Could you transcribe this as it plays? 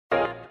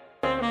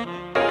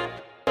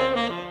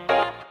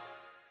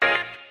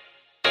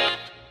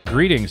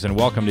Greetings and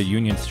welcome to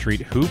Union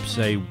Street Hoops,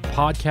 a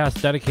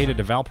podcast dedicated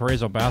to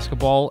Valparaiso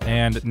basketball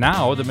and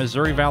now the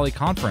Missouri Valley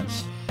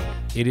Conference.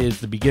 It is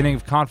the beginning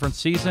of conference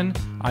season.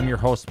 I'm your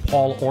host,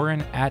 Paul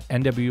Oren, at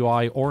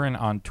NWI Oren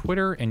on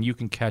Twitter, and you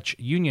can catch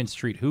Union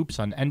Street Hoops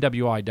on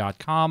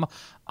NWI.com,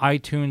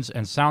 iTunes,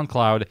 and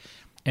SoundCloud.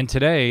 And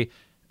today,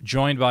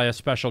 joined by a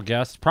special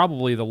guest,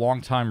 probably the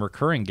longtime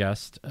recurring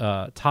guest,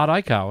 Todd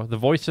Eichow, the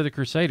voice of the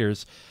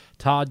Crusaders.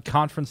 Todd,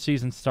 conference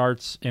season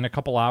starts in a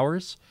couple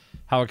hours.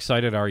 How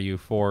excited are you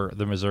for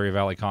the Missouri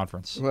Valley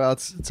Conference? Well,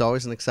 it's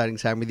always an exciting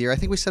time of the year. I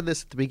think we said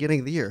this at the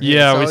beginning of the year.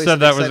 Yeah, we said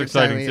that was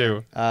exciting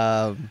too.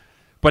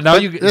 But now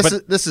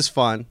this is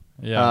fun.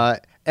 Yeah.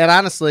 And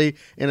honestly,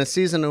 in a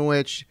season in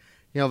which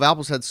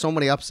Valpo's had so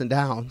many ups and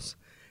downs,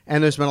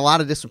 and there's been a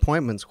lot of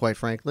disappointments, quite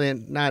frankly,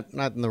 and not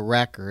in the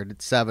record.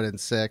 It's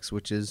 7-6,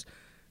 which is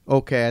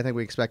okay. I think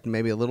we expected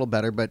maybe a little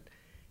better, but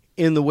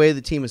in the way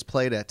the team has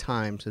played at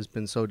times has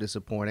been so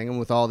disappointing, and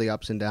with all the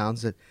ups and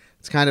downs,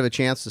 it's kind of a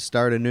chance to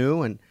start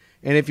anew. And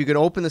if you could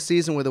open the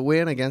season with a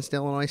win against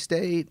Illinois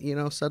State,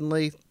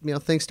 suddenly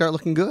things start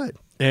looking good.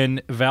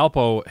 And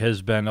Valpo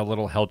has been a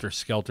little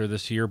helter-skelter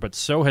this year, but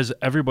so has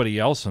everybody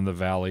else in the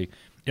Valley.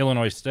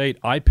 Illinois State,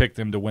 I picked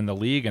them to win the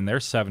league, and they're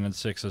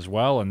 7-6 as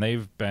well, and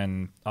they've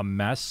been a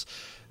mess.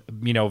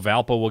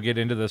 Valpo, we'll get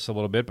into this a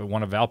little bit, but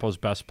one of Valpo's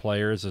best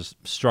players is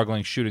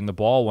struggling shooting the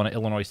ball. One of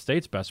Illinois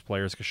State's best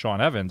players, Kashawn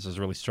Evans, is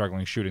really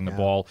struggling shooting the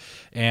ball.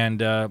 And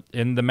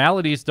the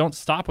maladies don't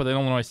stop with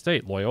Illinois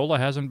State. Loyola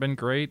hasn't been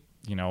great.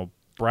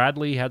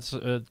 Bradley had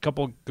a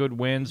couple good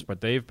wins,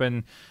 but they've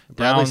been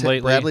down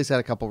lately. Bradley's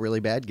had a couple really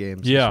bad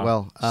games as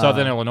well.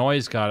 Southern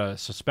Illinois got a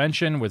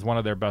suspension with one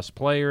of their best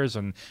players,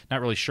 and not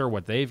really sure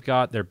what they've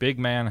got. Their big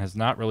man has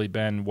not really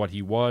been what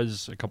he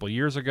was a couple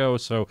years ago.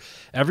 So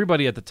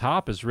everybody at the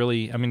top is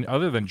really,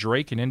 other than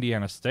Drake and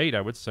Indiana State,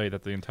 I would say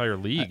that the entire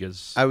league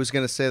is. I was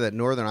going to say that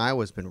Northern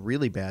Iowa's been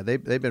really bad.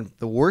 They've been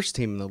the worst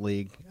team in the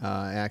league,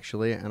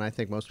 actually, and I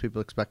think most people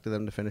expected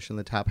them to finish in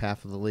the top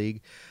half of the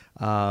league.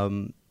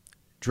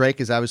 Drake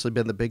has obviously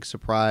been the big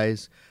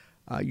surprise.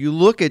 You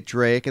look at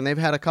Drake, and they've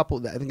had a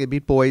couple. I think they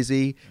beat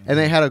Boise, and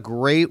they had a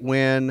great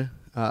win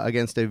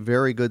against a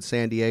very good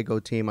San Diego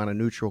team on a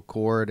neutral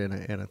court in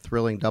a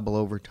thrilling double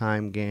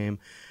overtime game.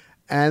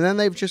 And then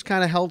they've just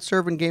kind of held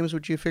serve in games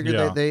which you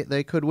figured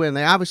they could win.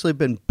 They obviously have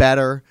been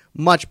better,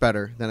 much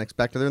better than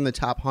expected. They're in the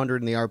top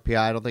 100 in the RPI.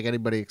 I don't think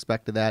anybody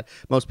expected that.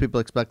 Most people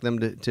expect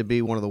them to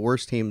be one of the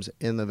worst teams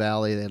in the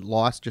Valley. They had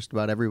lost just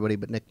about everybody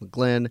but Nick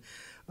McGlynn.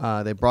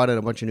 They brought in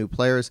a bunch of new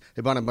players.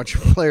 They brought in a bunch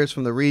of players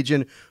from the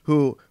region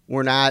who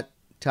were not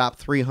top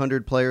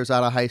 300 players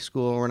out of high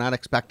school. Were not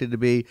expected to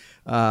be,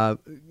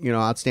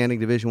 outstanding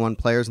Division I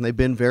players, and they've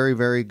been very,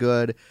 very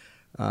good.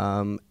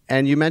 And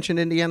you mentioned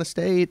Indiana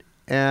State,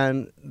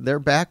 and their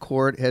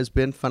backcourt has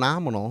been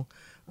phenomenal.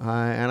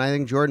 And I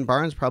think Jordan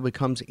Barnes probably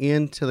comes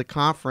into the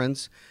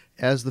conference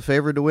as the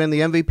favorite to win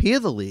the MVP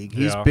of the league.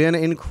 He's been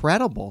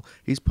incredible.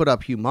 He's put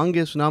up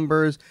humongous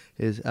numbers.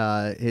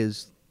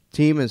 His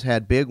team has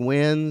had big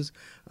wins.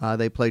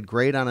 They played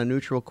great on a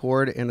neutral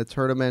court in a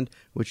tournament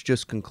which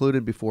just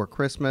concluded before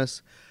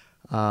Christmas.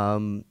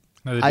 They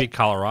beat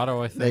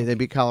Colorado, I think. They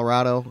beat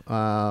Colorado,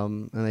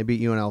 and they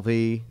beat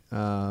UNLV.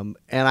 And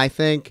I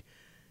think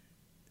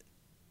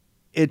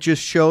it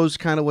just shows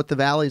kind of what the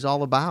Valley's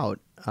all about.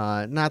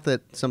 Not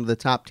that some of the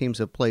top teams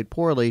have played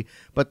poorly,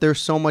 but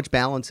there's so much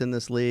balance in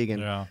this league.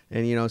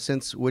 And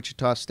since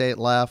Wichita State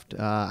left,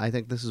 I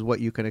think this is what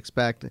you can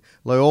expect.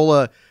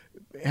 Loyola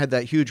had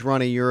that huge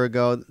run a year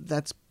ago.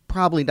 That's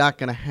probably not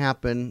going to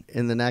happen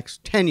in the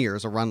next 10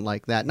 years, a run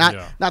like that.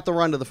 Not the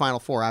run to the Final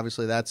Four.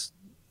 Obviously, that's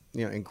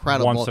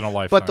incredible. Once in a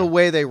lifetime. But the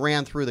way they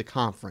ran through the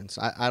conference,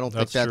 I don't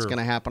think that's going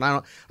to happen.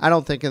 I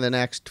don't think in the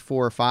next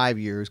 4 or 5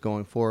 years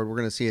going forward, we're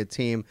going to see a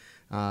team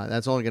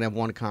that's only going to have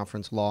one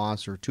conference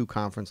loss or two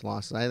conference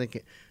losses. I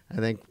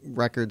think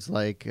records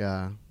like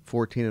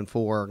 14-4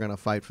 are going to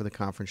fight for the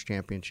conference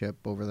championship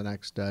over the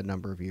next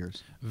number of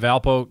years.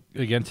 Valpo,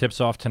 again, tips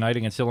off tonight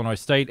against Illinois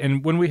State.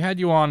 And when we had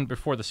you on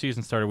before the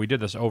season started, we did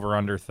this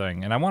over-under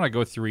thing. And I want to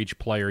go through each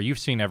player. You've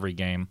seen every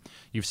game.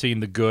 You've seen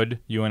the good,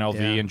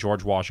 UNLV and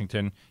George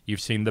Washington.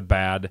 You've seen the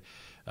bad,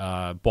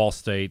 Ball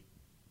State,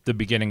 the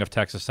beginning of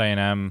Texas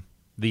A&M,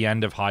 the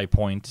end of High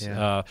Point,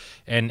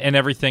 and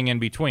everything in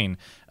between.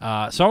 So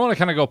I want to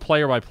kind of go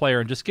player by player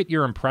and just get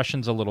your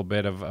impressions a little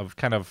bit of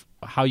kind of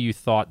how you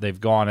thought they've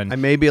gone. And I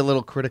may be a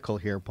little critical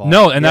here, Paul.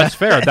 No, and that's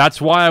fair.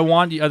 That's why I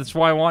want you. That's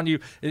why I want you.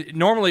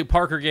 Normally,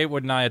 Parker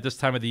Gatewood and I at this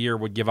time of the year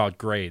would give out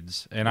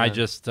grades, and I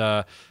just,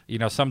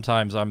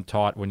 sometimes I'm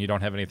taught when you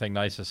don't have anything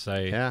nice to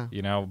say.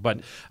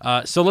 But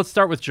so let's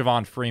start with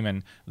Javon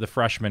Freeman, the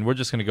freshman. We're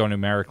just going to go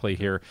numerically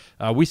here.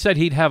 We said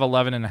he'd have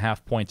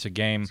 11.5 points a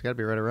game. He's got to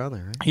be right around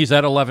there, right? He's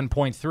at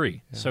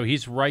 11.3, so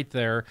he's right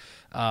there.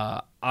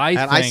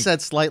 I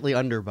said slightly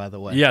under, by the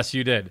way. Yes,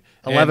 you did.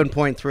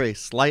 11.3,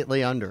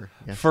 slightly under.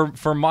 Yes.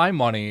 For my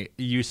money,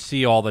 you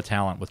see all the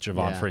talent with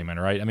Javon Freeman,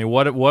 right? I mean,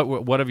 what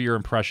are your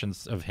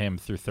impressions of him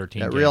through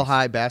 13 games? Real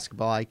high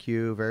basketball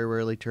IQ, very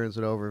rarely turns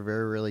it over,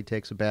 very rarely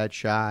takes a bad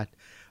shot.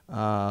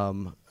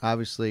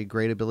 Obviously,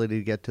 great ability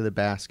to get to the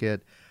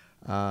basket.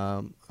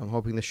 I'm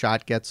hoping the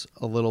shot gets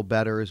a little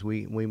better as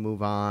we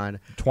move on.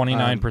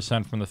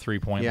 29% from the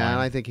three-point line. Yeah, and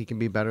I think he can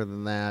be better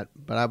than that.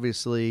 But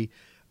obviously,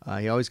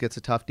 he always gets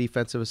a tough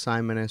defensive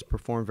assignment and has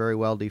performed very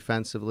well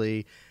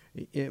defensively.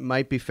 It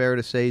might be fair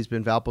to say he's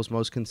been Valpo's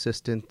most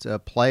consistent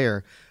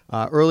player.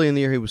 Early in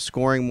the year, he was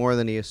scoring more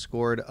than he has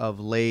scored of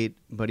late,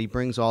 but he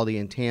brings all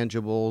the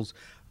intangibles.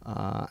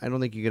 I don't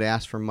think you could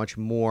ask for much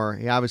more.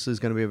 He obviously is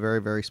going to be a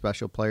very, very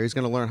special player. He's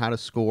going to learn how to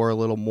score a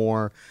little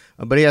more,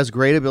 but he has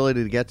great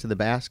ability to get to the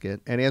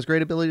basket, and he has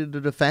great ability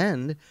to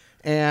defend.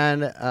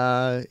 And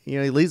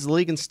he leads the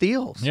league in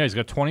steals. Yeah, he's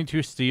got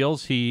 22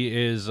 steals.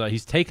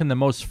 He's taken the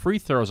most free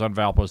throws on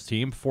Valpo's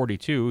team,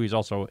 42. He's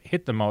also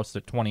hit the most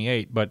at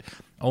 28, but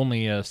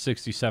only a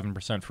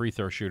 67% free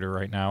throw shooter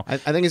right now. I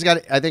think he's got.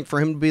 I think for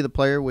him to be the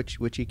player, which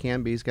he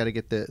can be, he's got to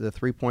get the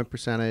 3-point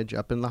percentage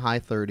up in the high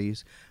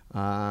 30s.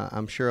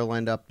 I'm sure he'll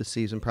end up the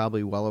season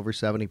probably well over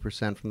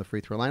 70% from the free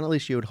throw line. At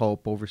least you would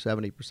hope over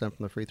 70% from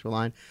the free throw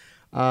line.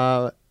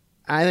 I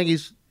think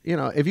he's.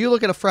 If you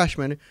look at a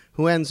freshman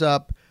who ends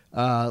up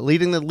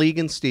leading the league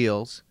in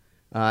steals,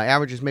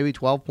 averages maybe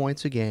 12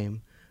 points a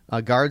game,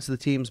 guards the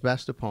team's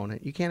best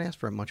opponent. You can't ask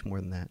for much more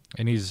than that.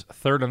 And he's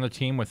third on the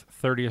team with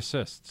 30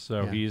 assists.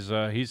 So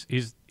Yeah.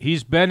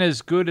 he's been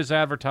as good as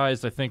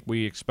advertised. I think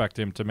we expect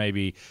him to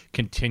maybe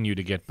continue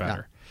to get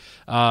better.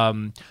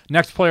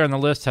 Next player on the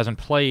list hasn't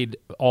played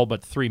all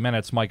but 3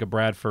 minutes. Micah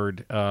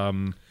Bradford.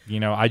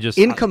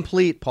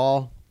 Incomplete,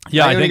 Paul.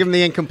 Yeah, I'm going to give him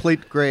the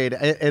incomplete grade.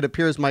 It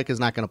appears Mike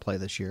is not going to play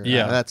this year.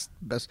 Yeah, that's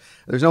best.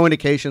 There's no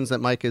indications that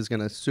Mike is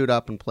going to suit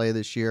up and play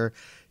this year.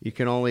 You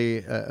can only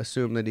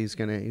assume that he's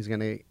going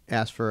to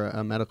ask for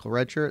a medical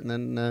red shirt, and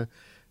then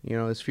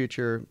his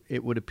future,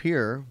 it would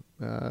appear,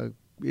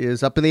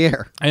 is up in the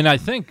air. And I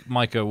think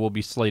Micah will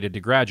be slated to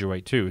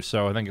graduate too.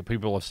 So I think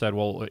people have said,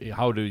 well,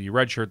 how do you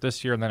redshirt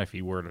this year? And then if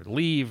he were to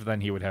leave,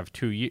 then he would have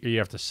 2 years. You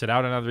have to sit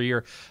out another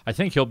year. I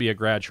think he'll be a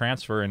grad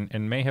transfer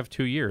and may have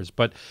 2 years,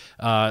 but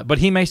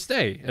he may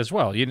stay as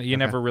well. You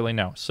never really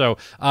know. So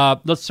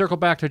let's circle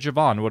back to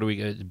Javon. What do we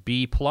get?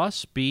 B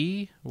plus?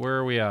 B? Where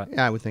are we at?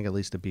 Yeah, I would think at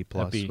least a B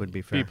plus would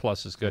be fair. B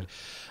plus is good.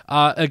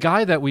 A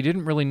guy that we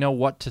didn't really know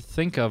what to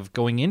think of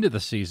going into the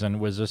season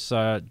was this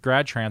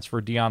grad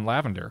transfer, Dion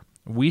Lavender.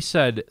 We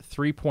said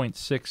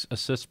 3.6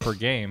 assists per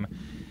game.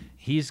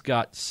 He's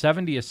got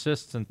 70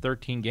 assists in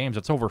 13 games.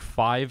 That's over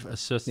 5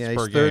 assists per game.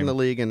 Yeah, he's third in the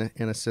league in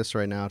assists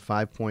right now at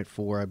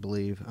 5.4, I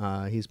believe.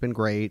 He's been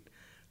great.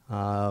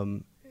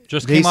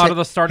 Just came out of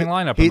the starting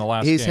lineup in the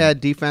last game. He's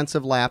had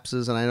defensive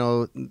lapses, and I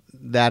know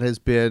that has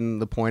been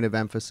the point of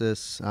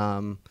emphasis.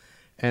 And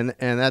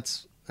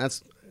that's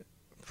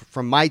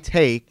from my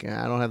take.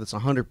 I don't have this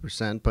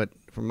 100%, but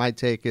from my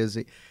take is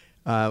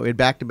we had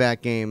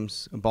back-to-back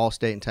games, Ball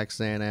State and Texas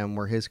A&M,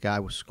 where his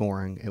guy was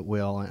scoring at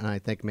will, and I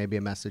think maybe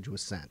a message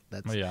was sent.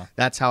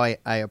 That's how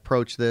I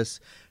approach this,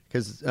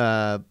 because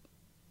and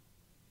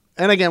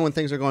again, when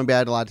things are going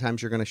bad, a lot of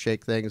times you're going to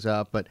shake things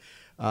up, but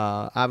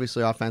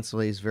obviously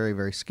offensively he's very,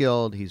 very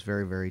skilled. He's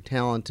very, very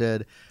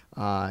talented.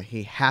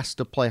 He has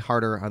to play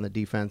harder on the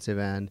defensive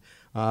end,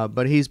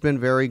 but he's been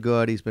very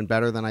good. He's been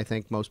better than I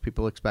think most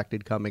people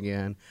expected coming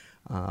in.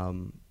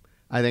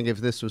 I think if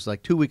this was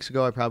like 2 weeks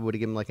ago, I probably would have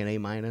given him like an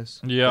A-.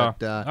 Yeah,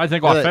 but, I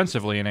think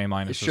offensively an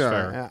A- is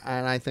fair.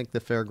 And I think the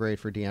fair grade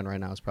for Dion right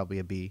now is probably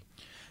a B.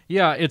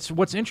 Yeah,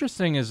 what's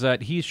interesting is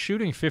that he's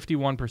shooting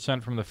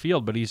 51% from the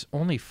field, but he's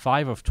only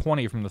 5 of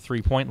 20 from the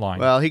three-point line.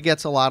 Well, he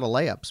gets a lot of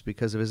layups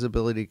because of his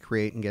ability to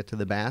create and get to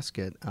the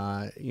basket.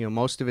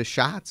 Most of his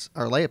shots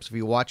are layups. If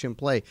you watch him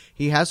play,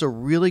 he has a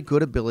really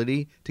good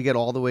ability to get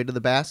all the way to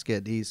the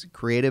basket. He's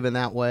creative in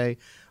that way.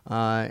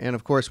 And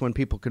of course, when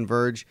people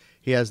converge,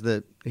 he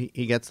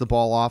gets the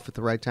ball off at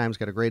the right time. He's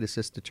got a great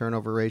assist to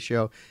turnover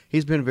ratio.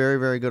 He's been very,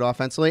 very good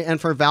offensively. And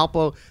for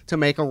Valpo to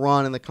make a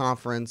run in the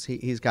conference,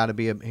 he's got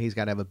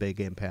to have a big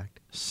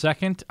impact.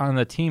 Second on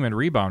the team in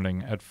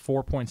rebounding at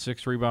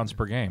 4.6 rebounds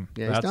per game.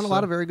 Yeah, he's done a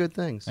lot of very good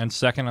things. And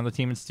second on the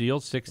team in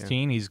steals,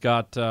 16. Yeah. He's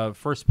got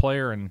first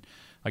player in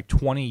like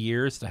 20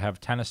 years to have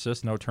 10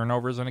 assists, no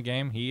turnovers in a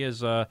game. He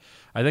is, I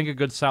think, a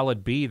good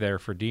solid B there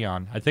for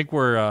Dion. I think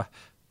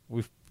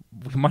we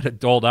might have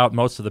doled out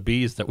most of the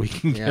B's that we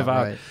can give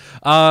out.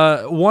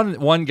 Right.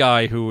 One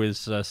guy who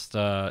is just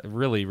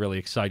really, really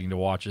exciting to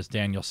watch is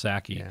Daniel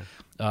Sacchi.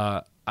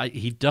 Yeah.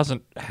 He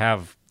doesn't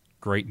have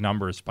great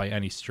numbers by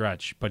any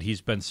stretch, but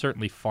he's been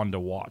certainly fun to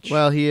watch.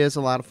 Well, he is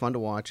a lot of fun to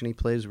watch, and he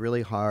plays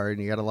really hard,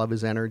 and you got to love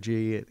his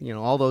energy,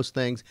 all those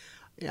things.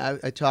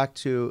 I talked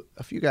to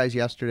a few guys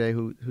yesterday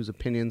whose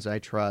opinions I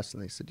trust,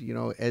 and they said,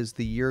 as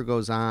the year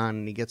goes on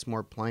and he gets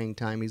more playing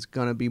time, he's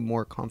going to be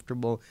more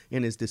comfortable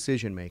in his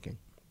decision making.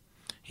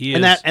 He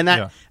is,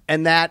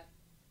 and that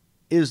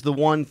is the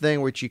one thing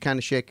which you kind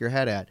of shake your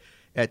head at.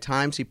 At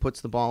times, he puts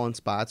the ball in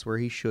spots where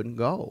he shouldn't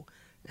go,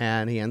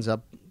 and he ends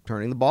up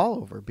turning the ball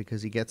over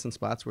because he gets in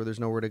spots where there's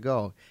nowhere to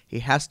go. He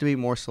has to be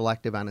more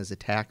selective on his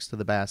attacks to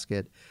the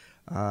basket.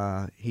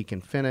 He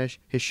can finish.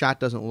 His shot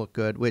doesn't look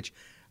good, which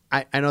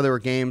I know there were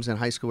games in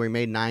high school where he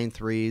made 9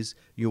 threes.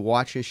 You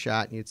watch his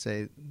shot, and you'd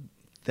say,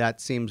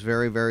 that seems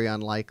very, very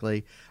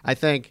unlikely. I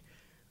think,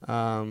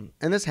 and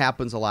this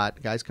happens a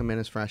lot. Guys come in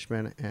as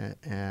freshmen,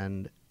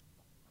 and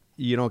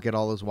you don't get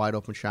all those wide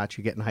open shots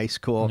you get in high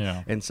school.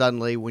 Yeah. And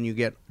suddenly, when you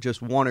get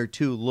just one or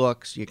two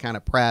looks, you kind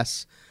of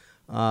press.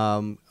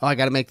 I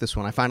got to make this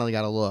one. I finally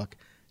got a look,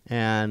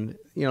 and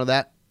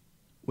that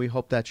we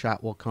hope that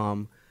shot will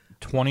come.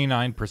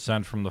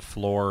 29% from the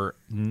floor,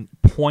 9%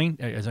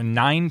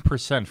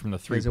 from the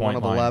 3-point line. Is it one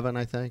of 11?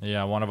 I think.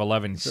 Yeah, one of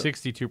 11.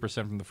 62%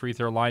 from the free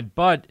throw line,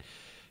 but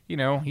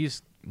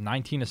he's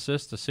 19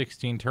 assists to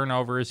 16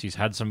 turnovers. He's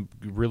had some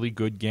really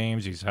good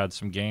games. He's had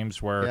some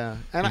games where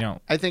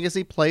I think as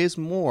he plays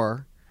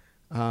more,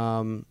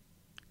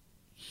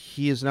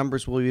 his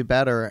numbers will be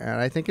better,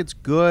 and I think it's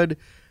good.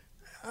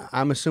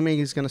 I'm assuming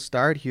he's going to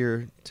start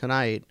here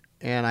tonight,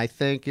 and I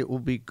think it will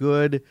be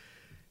good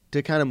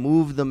to kind of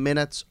move the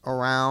minutes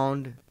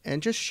around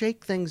and just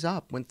shake things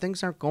up. When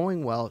things aren't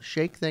going well,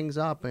 shake things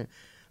up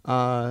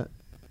and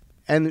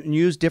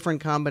use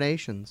different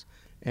combinations.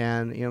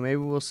 And, maybe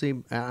we'll see.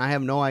 I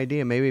have no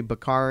idea. Maybe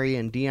Bakari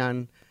and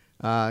Dion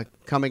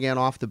come again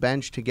off the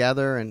bench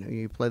together, and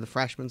you play the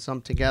freshmen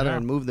some together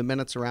and move the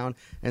minutes around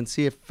and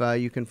see if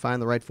you can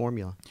find the right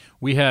formula.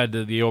 We had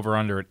the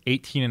over-under at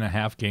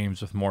 18.5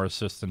 games with more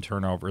assists than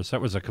turnovers.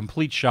 That was a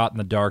complete shot in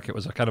the dark. It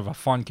was a kind of a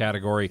fun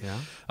category.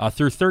 Yeah.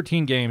 Through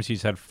 13 games,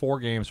 he's had 4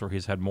 games where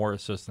he's had more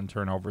assists than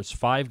turnovers,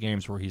 5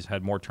 games where he's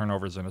had more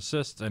turnovers than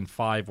assists, and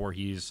 5 where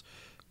he's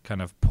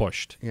kind of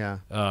pushed. Yeah.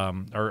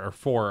 Or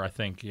 4, I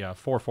think. Yeah,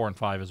 4, 4, and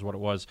 5 is what it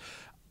was.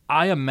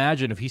 I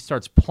imagine if he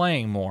starts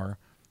playing more,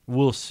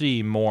 we'll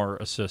see more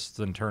assists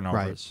than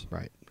turnovers.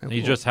 Right.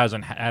 He just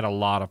hasn't had a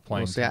lot of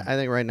playing time. I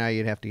think right now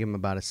you'd have to give him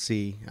about a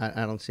C.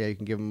 I don't see how you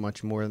can give him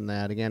much more than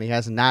that. Again, he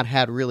has not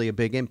had really a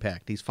big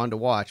impact. He's fun to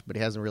watch, but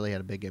he hasn't really had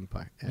a big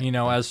impact.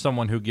 As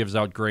someone who gives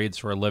out grades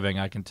for a living,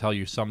 I can tell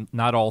you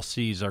not all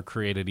C's are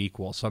created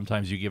equal.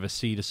 Sometimes you give a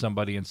C to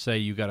somebody and say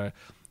you got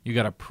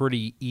a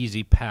pretty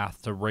easy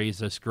path to raise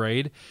this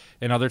grade,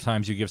 and other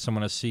times you give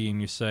someone a C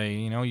and you say,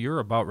 you're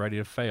about ready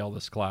to fail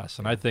this class.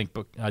 And I think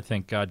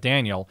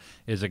Daniel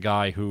is a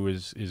guy who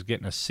is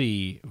getting a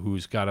C,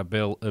 who's got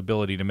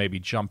ability to maybe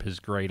jump his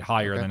grade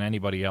higher than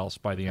anybody else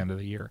by the end of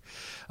the year.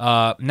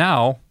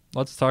 Now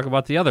let's talk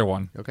about the other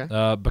one. Okay,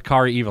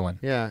 Bakari Evelyn.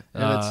 Yeah,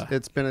 and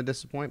it's been a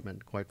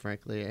disappointment, quite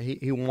frankly.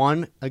 He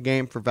won a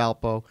game for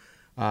Valpo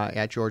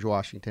at George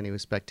Washington. He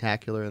was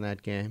spectacular in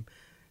that game.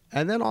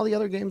 And then all the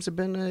other games have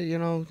been,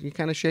 you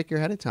kind of shake your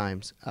head at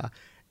times.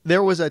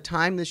 There was a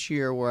time this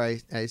year where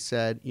I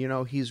said,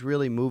 he's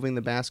really moving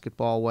the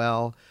basketball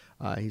well.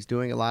 He's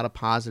doing a lot of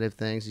positive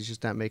things. He's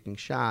just not making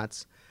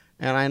shots.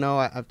 And I know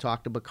I've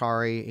talked to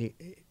Bakari.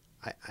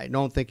 I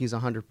don't think he's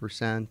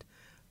 100%.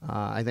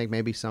 I think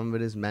maybe some of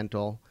it is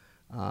mental.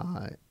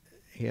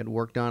 He had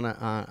worked on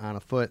a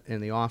foot in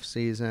the off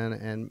season,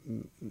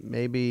 and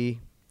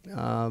maybe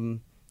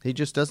he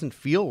just doesn't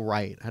feel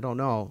right. I don't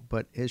know,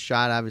 but his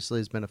shot obviously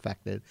has been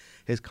affected.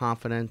 His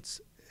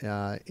confidence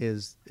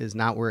is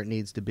not where it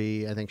needs to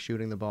be. I think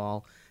shooting the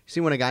ball. You see,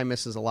 when a guy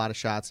misses a lot of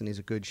shots and he's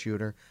a good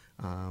shooter,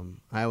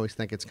 I always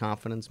think it's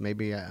confidence.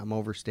 Maybe I'm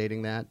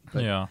overstating that,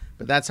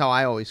 but that's how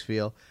I always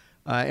feel.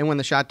 And when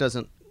the shot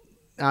doesn't,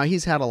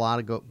 he's had a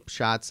lot of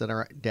shots that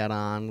are dead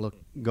on,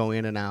 go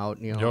in and out.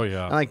 Oh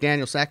yeah. And like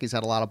Daniel Sackey's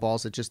had a lot of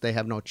balls that just they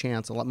have no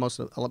chance. Most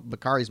of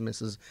Bakari's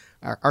misses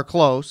are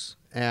close,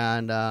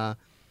 and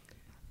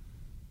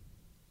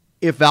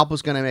if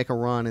Valpo's going to make a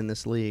run in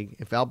this league,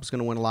 if Valpo's going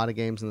to win a lot of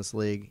games in this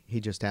league, he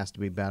just has to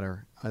be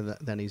better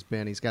than he's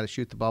been. He's got to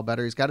shoot the ball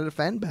better. He's got to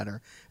defend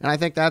better. And I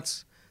think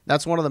that's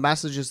one of the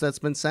messages that's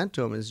been sent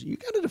to him is you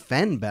got to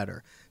defend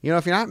better.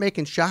 If you're not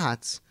making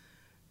shots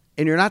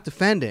and you're not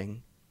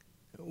defending,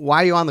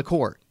 why are you on the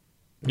court?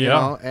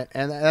 And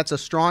that's a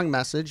strong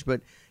message, but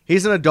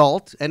he's an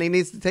adult and he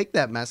needs to take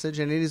that message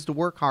and he needs to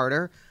work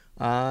harder.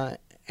 And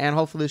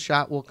hopefully the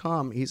shot will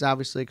come. He's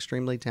obviously an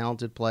extremely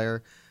talented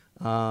player.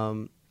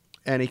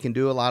 And he can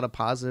do a lot of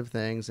positive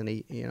things, and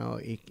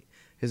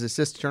his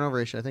assist turnover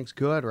ratio I think is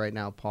good right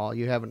now. Paul,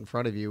 you have it in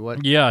front of you.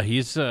 What? Yeah,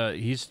 he's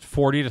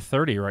 40 to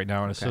 30 right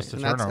now in assist to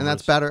turnovers, and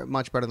that's better,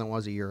 much better than it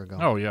was a year ago.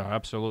 Oh yeah,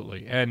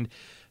 absolutely. And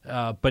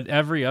but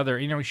every other,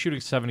 he's shooting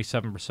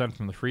 77%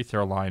 from the free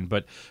throw line,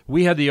 but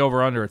we had the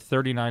over under at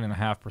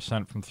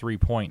 39.5% from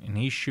 3-point, and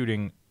he's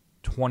shooting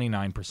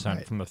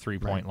 29% from the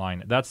 3-point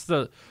line. That's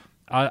the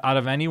out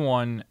of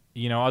anyone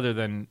other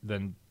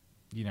than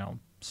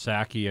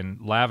Sackey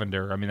and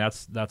Lavender. I mean,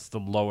 that's the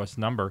lowest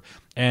number.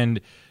 And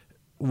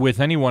with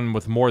anyone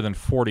with more than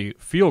 40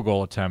 field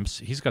goal attempts,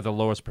 he's got the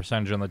lowest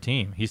percentage on the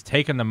team. He's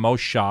taken the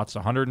most shots,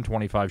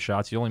 125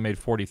 shots. He only made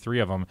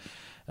 43 of them.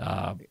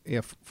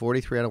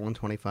 43 out of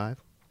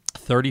 125.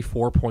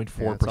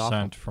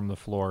 34.4% from the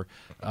floor.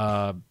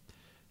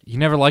 You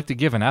never like to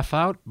give an F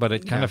out, but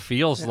it kind of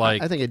feels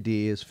like I think a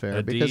D is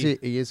fair because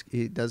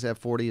he does have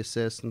 40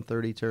 assists and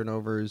 30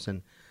 turnovers,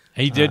 and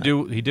he did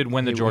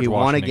win the George Washington. He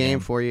won a game game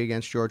for you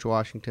against George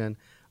Washington.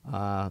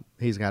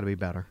 He's got to be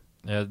better.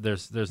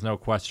 There's no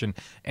question.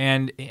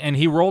 And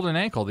he rolled an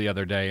ankle the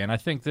other day, and I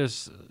think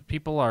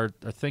people are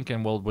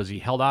thinking, well, was he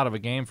held out of a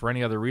game for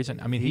any other reason?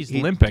 I mean, he's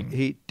limping.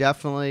 He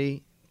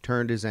definitely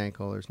turned his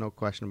ankle. There's no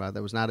question about it.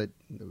 That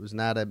was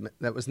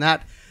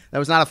not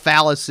a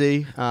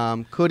fallacy.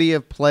 Could he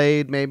have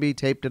played? Maybe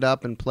taped it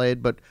up and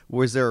played, but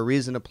was there a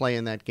reason to play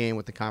in that game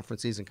with the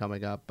conference season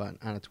coming up on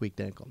a tweaked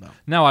ankle? No.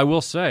 Now, I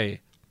will say,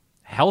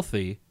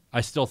 healthy,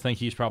 I still think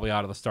he's probably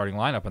out of the starting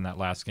lineup in that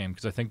last game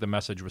because I think the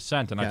message was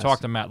sent. And yes. I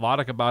talked to Matt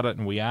Loddick about it,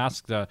 and we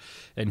asked,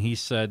 and he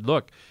said,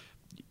 "Look,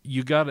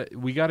 we got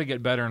to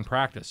get better in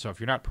practice. So if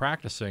you're not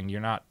practicing,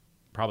 you're not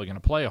probably going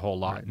to play a whole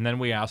lot." Right. And then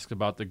we asked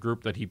about the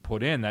group that he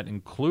put in that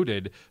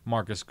included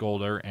Marcus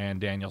Golder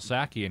and Daniel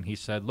Sacchi, and he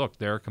said, "Look,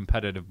 they're a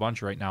competitive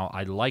bunch right now.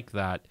 I like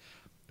that.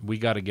 We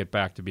got to get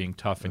back to being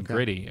tough and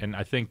gritty." And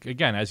I think,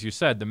 again, as you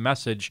said, the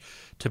message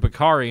to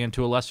Bakari and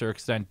to a lesser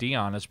extent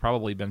Dion has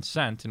probably been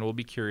sent, and we'll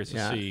be curious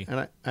to see.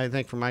 And I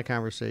think from my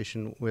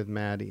conversation with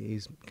Matt,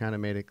 he's kind of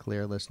made it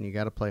clear, listen, you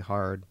got to play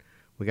hard.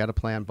 We got to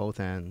play on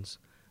both ends.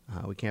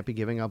 We can't be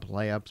giving up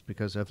layups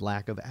because of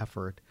lack of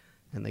effort.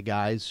 And the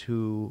guys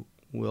who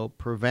will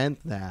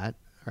prevent that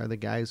are the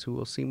guys who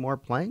will see more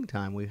playing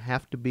time. We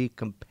have to be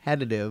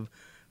competitive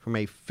from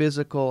a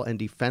physical and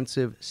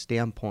defensive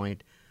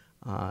standpoint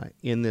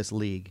in this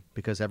league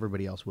because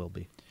everybody else will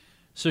be.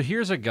 So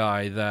here's a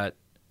guy that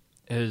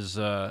is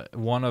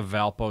one of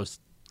Valpo's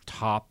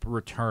top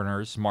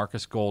returners,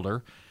 Marcus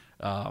Golder.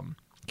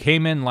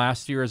 Came in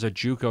last year as a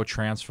JUCO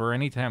transfer.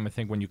 Anytime I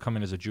think when you come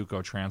in as a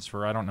JUCO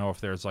transfer, I don't know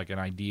if there's like an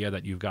idea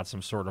that you've got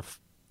some sort of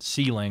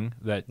ceiling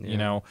that, you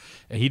know,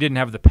 he didn't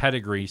have the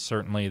pedigree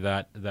certainly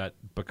that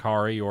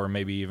Bakari or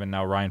maybe even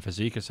now Ryan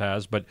Fazekas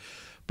has, but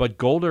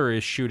Golder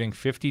is shooting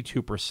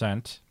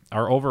 52%.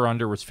 Our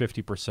over-under was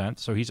 50%,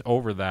 so he's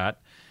over that.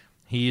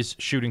 He's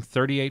shooting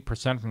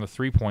 38% from the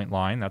three-point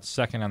line. That's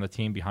second on the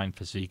team behind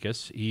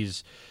Fazekas.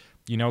 He's,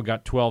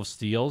 got 12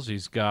 steals.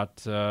 He's got,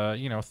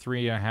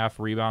 3.5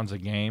 rebounds a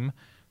game,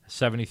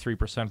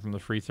 73% from the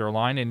free throw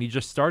line, and he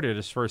just started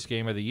his first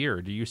game of the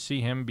year. Do you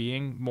see him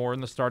being more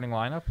in the starting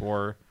lineup,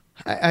 or?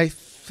 I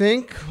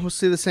think we'll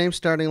see the same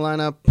starting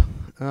lineup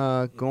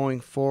going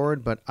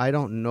forward, but I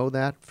don't know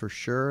that for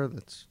sure.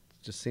 That's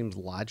just seems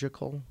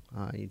logical.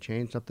 You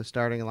changed up the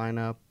starting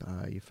lineup.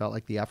 You felt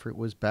like the effort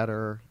was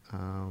better.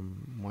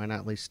 Why not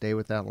at least stay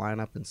with that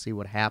lineup and see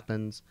what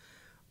happens?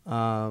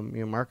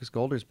 Marcus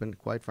Golder's been,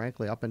 quite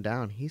frankly, up and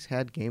down. He's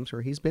had games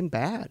where he's been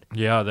bad.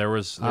 Yeah, there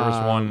was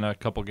one a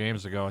couple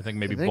games ago. I think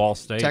Ball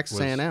State.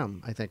 Texas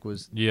A&M, I think,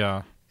 was.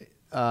 Yeah.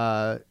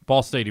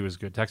 Ball State, he was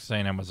good. Texas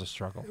A&M was a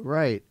struggle.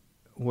 Right,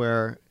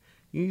 where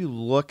you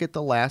look at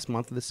the last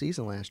month of the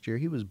season last year,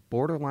 he was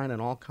borderline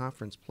an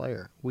all-conference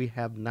player. We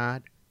have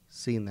not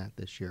seen that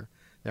this year.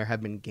 There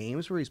have been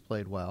games where he's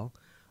played well,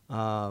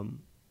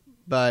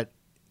 but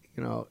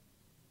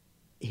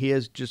he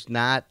has just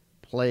not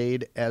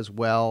played as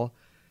well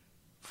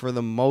for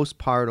the most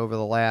part over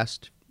the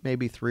last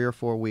maybe 3 or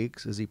 4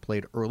 weeks as he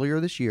played earlier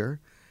this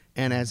year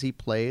and as he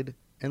played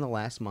in the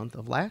last month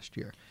of last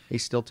year.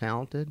 He's still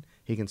talented.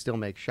 He can still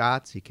make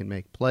shots. He can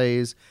make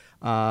plays.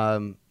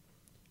 Obviously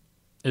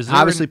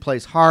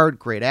plays hard,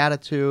 great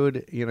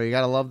attitude. You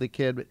got to love the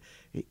kid, but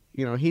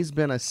he's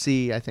been a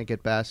C, I think,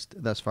 at best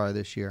thus far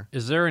this year.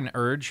 Is there an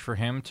urge for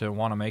him to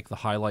want to make the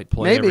highlight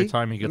play every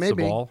time he gets the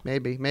ball?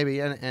 Maybe.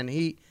 And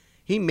he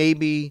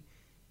maybe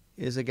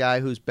is a guy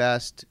who's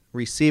best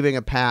receiving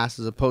a pass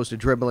as opposed to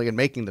dribbling and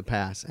making the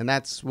pass. And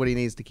that's what he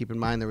needs to keep in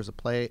mind. There was a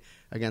play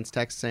against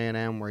Texas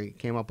A&M where he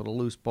came up with a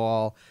loose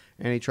ball,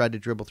 and he tried to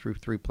dribble through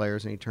 3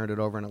 players, and he turned it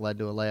over, and it led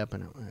to a layup.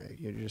 And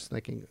you're just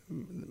thinking,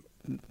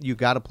 you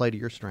got to play to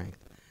your strength.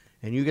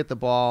 And you get the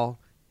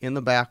ball in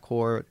the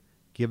backcourt,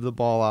 give the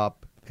ball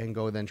up, and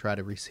go then try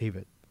to receive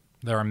it.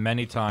 There are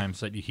many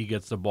times that he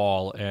gets the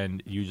ball,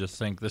 and you just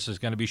think this is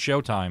going to be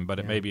showtime, but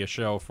it may be a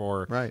show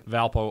for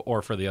Valpo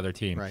or for the other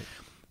team. Right.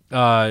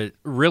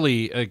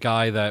 Really a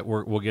guy that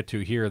we'll get to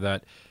here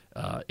that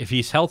if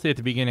he's healthy at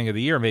the beginning of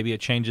the year, maybe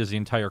it changes the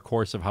entire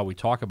course of how we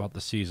talk about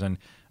the season.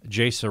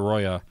 Jay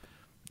Soroya,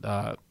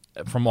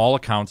 from all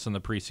accounts in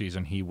the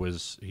preseason,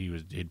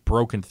 he'd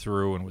broken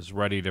through and was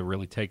ready to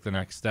really take the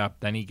next step.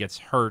 Then he gets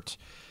hurt,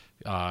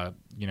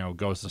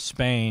 goes to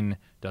Spain,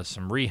 does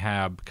some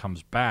rehab,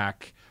 comes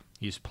back.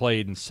 He's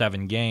played in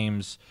 7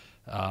 games.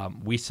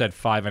 We said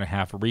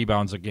 5.5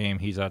 rebounds a game.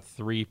 He's at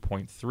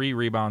 3.3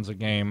 rebounds a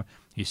game.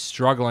 He's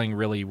struggling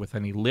really with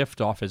any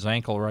lift off his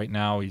ankle right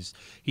now.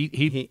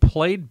 He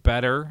played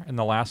better in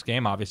the last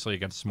game, obviously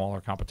against smaller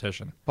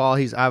competition. Paul,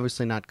 he's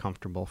obviously not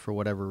comfortable for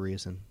whatever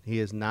reason. He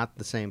is not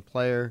the same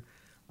player.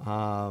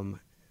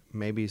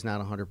 Maybe he's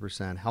not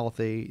 100%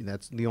 healthy.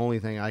 That's the only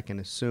thing I can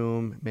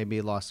assume. Maybe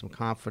he lost some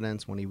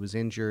confidence when he was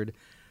injured.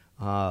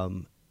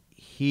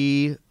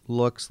 He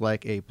looks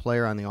like a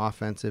player on the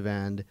offensive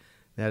end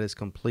that is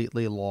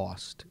completely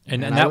lost.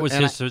 And that was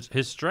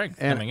his strength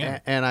coming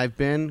in. And I've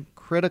been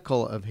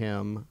critical of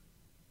him,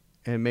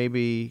 and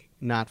maybe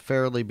not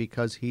fairly,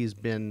 because he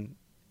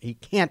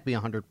can't be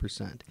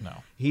 100%. No.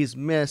 He's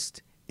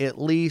missed at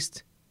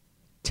least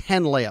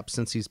 10 layups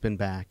since he's been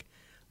back.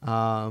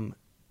 And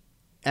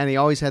he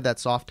always had that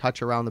soft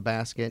touch around the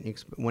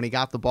basket. When he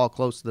got the ball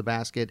close to the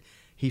basket,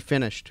 he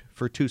finished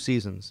for 2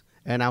 seasons.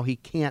 And now he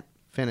can't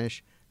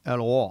finish at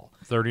all.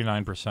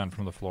 39%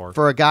 from the floor.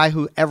 For a guy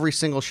who every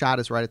single shot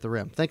is right at the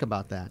rim. Think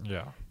about that.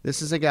 Yeah.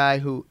 This is a guy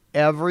who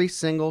every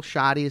single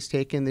shot he has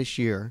taken this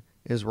year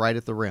is right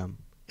at the rim.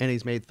 And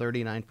he's made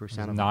 39% of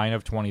them. 9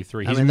 of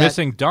 23. He's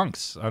missing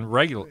dunks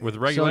with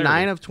regularity. So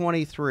 9 of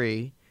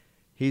 23,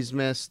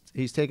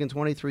 he's taken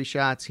 23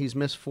 shots. He's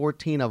missed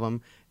 14 of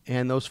them,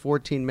 and those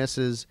 14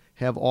 misses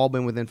have all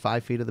been within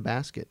 5 feet of the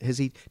basket.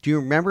 Do you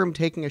remember him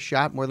taking a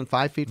shot more than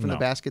 5 feet from the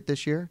basket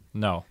this year?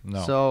 No.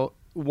 So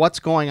what's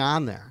going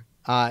on there?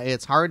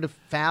 It's hard to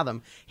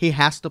fathom. He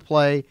has to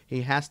play.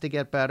 He has to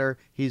get better.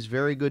 He's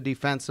very good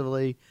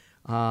defensively.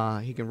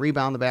 He can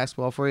rebound the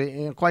basketball for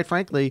you. And quite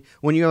frankly,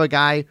 when you have a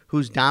guy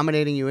who's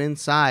dominating you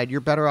inside,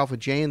 you're better off with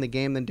Jay in the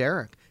game than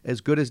Derek,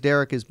 as good as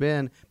Derek has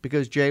been,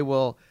 because Jay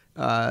will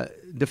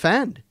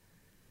defend.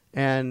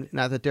 And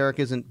not that Derek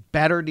isn't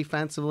better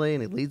defensively,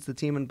 and he leads the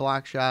team in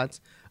block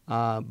shots,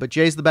 but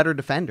Jay's the better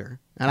defender.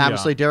 And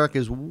obviously Derek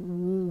is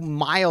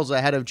miles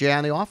ahead of Jay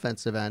on the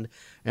offensive end.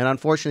 And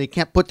unfortunately, he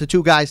can't put the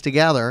two guys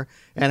together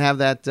and have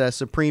that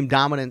supreme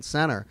dominant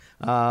center.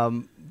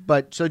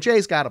 But so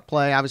Jay's got to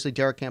play. Obviously,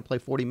 Derek can't play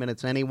 40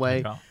 minutes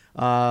anyway.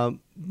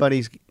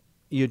 But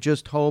you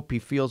just hope he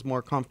feels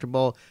more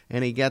comfortable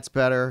and he gets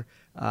better.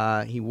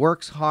 He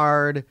works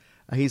hard.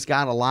 He's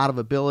got a lot of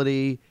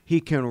ability.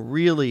 He can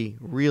really,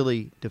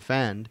 really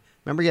defend.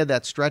 Remember, he had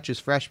that stretch his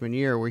freshman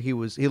year where he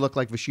looked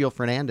like Vashil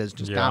Fernandez,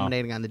 just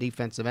dominating on the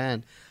defensive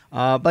end.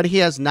 But he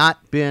has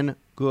not been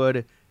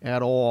good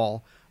at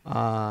all.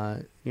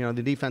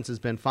 The defense has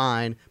been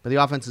fine, but the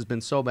offense has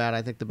been so bad.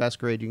 I think the best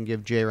grade you can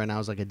give Jay right now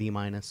is like a D-.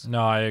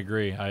 No, I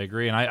agree.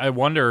 And I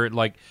wonder,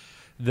 like,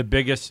 the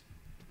biggest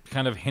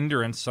kind of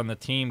hindrance on the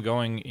team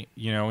going,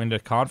 into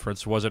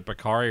conference, was it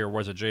Bakari or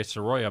was it Jay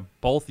Soroya?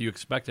 Both you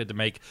expected to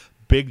make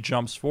big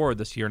jumps forward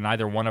this year.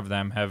 Neither one of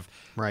them have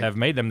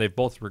made them. They've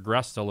both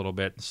regressed a little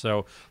bit.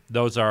 So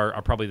those are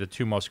probably the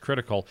two most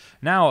critical.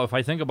 Now, if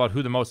I think about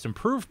who the most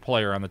improved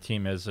player on the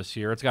team is this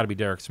year, it's got to be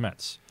Derek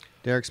Smits.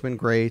 Derek's been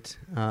great.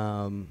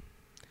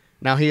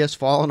 Now he has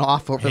fallen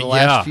off over the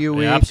last few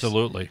weeks. Yeah,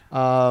 absolutely.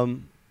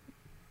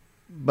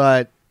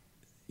 But,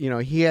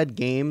 he had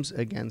games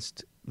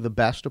against the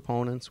best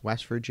opponents,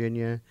 West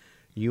Virginia,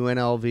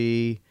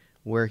 UNLV,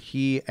 where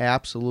he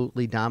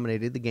absolutely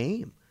dominated the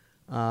game.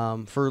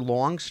 For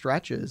long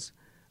stretches,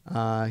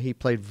 he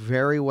played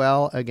very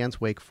well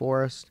against Wake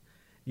Forest.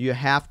 You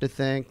have to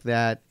think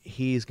that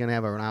he's going to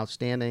have an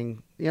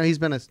outstanding. He's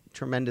been a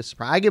tremendous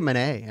surprise. I give him an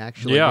A,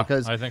 actually,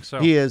 because I think so.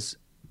 He has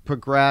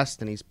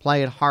progressed and he's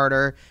played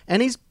harder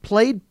and he's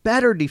played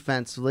better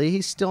defensively.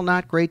 He's still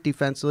not great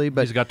defensively,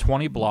 but he's got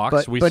 20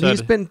 blocks. But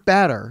he's been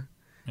better,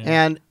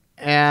 and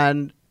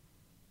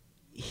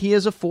he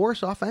is a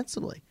force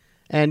offensively.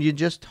 And you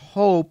just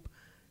hope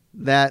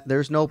that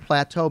there's no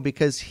plateau,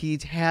 because he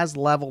has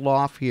leveled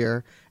off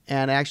here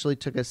and actually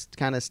took a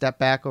kind of step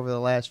back over the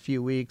last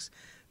few weeks,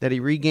 that he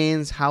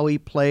regains how he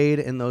played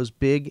in those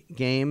big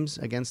games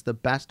against the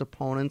best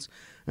opponents.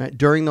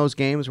 During those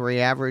games where he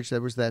averaged,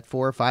 there was that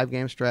 4 or 5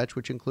 game stretch,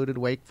 which included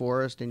Wake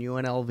Forest and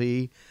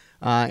UNLV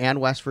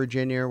and West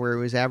Virginia, where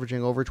he was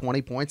averaging over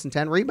 20 points and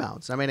 10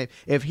 rebounds. I mean,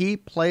 if he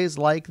plays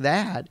like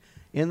that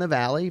in the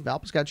Valley,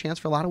 Valpa's got a chance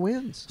for a lot of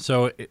wins.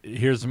 So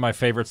here's my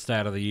favorite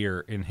stat of the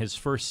year. In his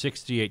first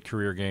 68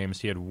 career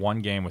games, he had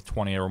 1 game with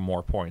 20 or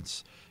more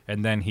points.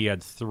 And then he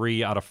had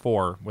 3 out of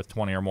 4 with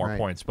 20 or more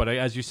points. But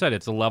as you said,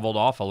 it's leveled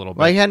off a little bit.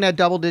 Well, he hadn't had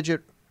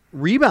double-digit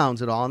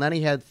rebounds at all, and then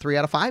he had 3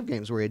 out of 5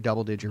 games where he had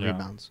double-digit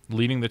rebounds.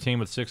 Leading the team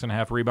with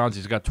 6.5 rebounds.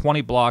 He's got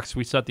 20 blocks.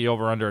 We set the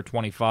over-under at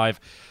 25.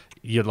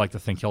 You'd like to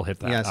think he'll hit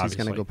that, Yes, obviously.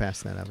 He's going to go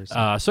past that,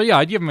 obviously.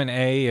 I'd give him an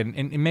A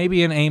and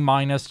maybe an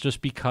A-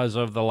 just because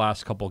of the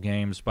last couple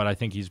games. But I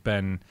think he's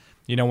been,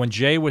 when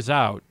Jay was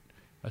out,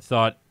 I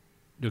thought,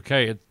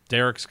 okay,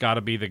 Derek's got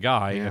to be the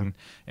guy. Yeah.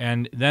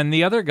 And then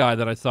the other guy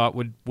that I thought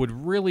would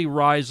really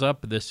rise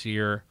up this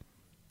year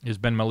has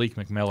been Malik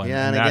McMillan.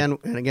 Yeah,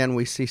 and again,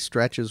 we see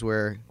stretches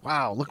where,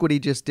 wow, look what he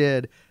just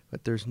did,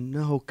 but there's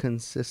no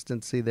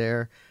consistency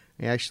there.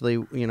 He actually,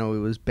 he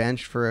was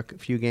benched for a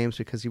few games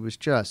because he was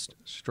just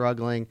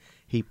struggling.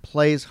 He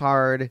plays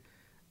hard.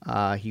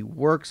 He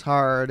works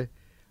hard.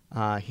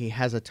 He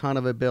has a ton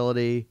of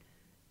ability.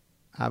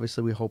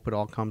 Obviously, we hope it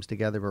all comes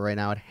together, but right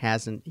now it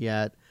hasn't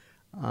yet.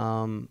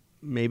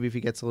 Maybe if he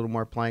gets a little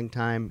more playing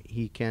time,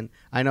 he can.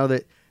 I know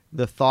that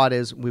the thought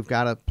is we've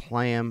got to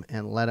play him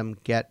and let him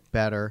get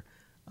better.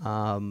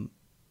 And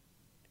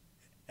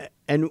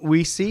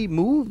we see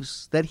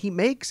moves that he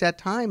makes at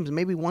times,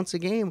 maybe once a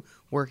game,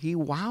 where he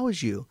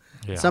wows you.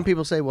 Yeah. Some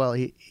people say, well,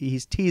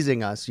 he's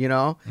teasing us,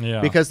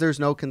 because there's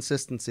no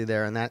consistency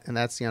there, and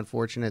that's the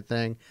unfortunate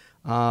thing.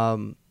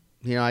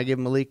 I give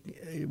Malik,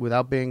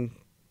 without being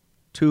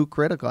too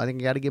critical, I think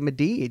you got to give him a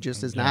D. He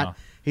just is not.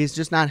 He's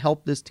just not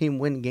helped this team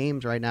win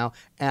games right now.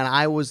 And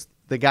I was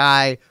the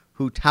guy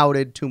who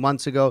touted 2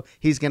 months ago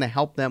he's going to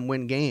help them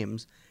win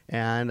games,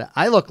 and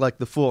I look like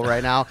the fool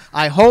right now.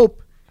 I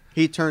hope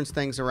He turns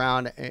things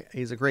around.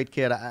 He's a great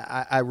kid.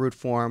 I root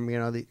for him. You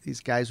know, these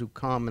guys who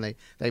come and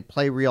they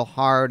play real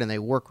hard and they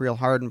work real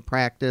hard in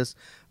practice.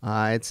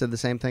 I had said the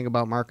same thing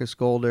about Marcus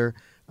Golder.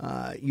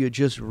 You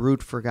just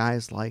root for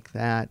guys like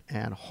that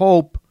and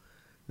hope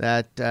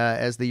that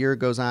as the year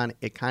goes on,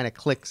 it kind of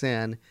clicks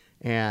in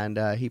and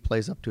he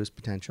plays up to his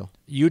potential.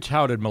 You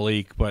touted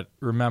Malik, but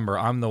remember,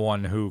 I'm the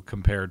one who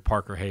compared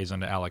Parker Hayes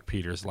to Alec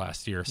Peters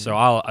last year.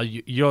 So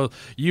you're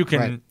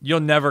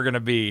never going to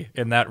be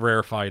in that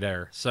rarefied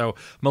air. So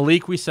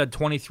Malik, we said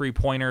 23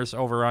 pointers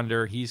over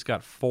under. He's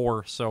got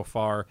 4 so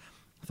far.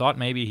 Thought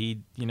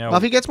maybe well,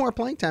 if he gets more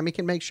playing time, he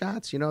can make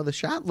shots. You know, the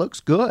shot looks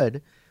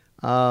good.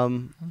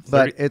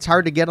 But it's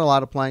hard to get a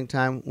lot of playing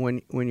time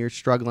when you're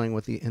struggling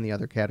with in the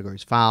other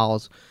categories.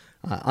 Fouls,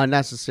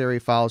 unnecessary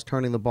fouls,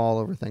 turning the ball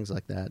over, things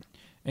like that.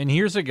 And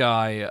here's a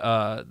guy,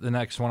 the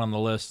next one on the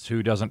list,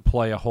 who doesn't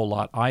play a whole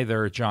lot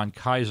either, John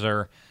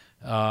Kaiser.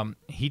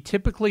 He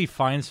typically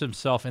finds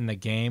himself in the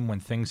game when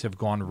things have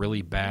gone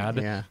really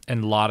bad,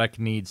 and Loddick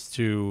needs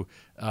to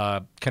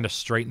kind of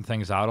straighten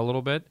things out a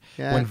little bit.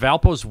 Yeah. When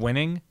Valpo's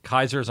winning,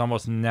 Kaiser's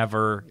almost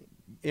never...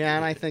 Yeah,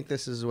 and I think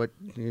this is what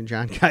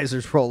John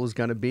Kaiser's role is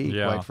going to be,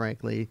 quite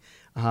frankly.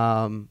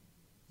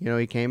 You know,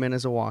 he came in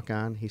as a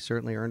walk-on. He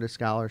certainly earned a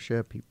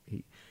scholarship.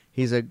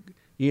 He's a,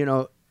 you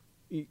know,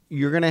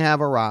 you're going to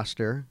have a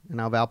roster, and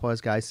now Valpo has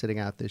guys sitting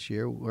out this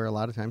year where a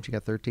lot of times you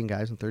got 13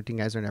 guys, and 13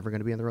 guys are never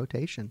going to be in the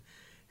rotation.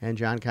 And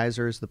John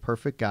Kaiser is the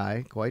perfect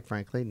guy, quite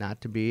frankly,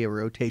 not to be a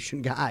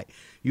rotation guy.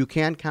 You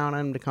can count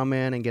on him to come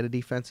in and get a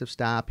defensive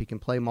stop. He can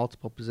play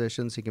multiple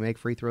positions. He can make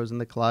free throws in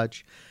the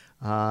clutch.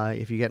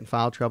 If you get in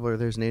foul trouble or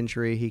there's an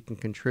injury, he can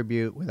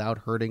contribute without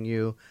hurting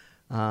you.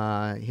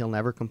 He'll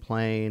never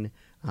complain.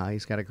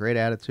 He's got a great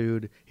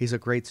attitude. He's a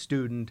great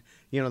student.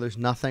 You know, there's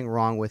nothing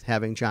wrong with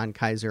having John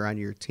Kaiser on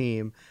your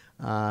team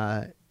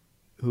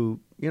who,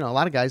 you know, a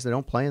lot of guys that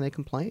don't play and they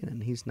complain,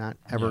 and he's not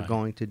ever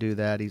going to do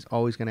that. He's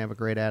always going to have a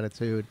great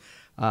attitude,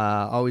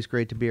 always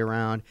great to be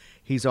around.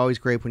 He's always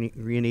great when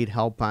you need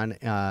help on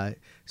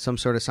some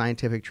sort of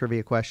scientific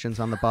trivia questions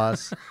on the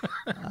bus.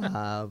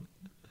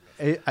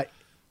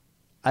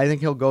 I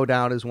think he'll go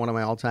down as one of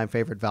my all-time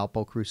favorite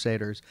Valpo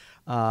Crusaders.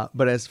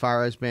 But as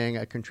far as being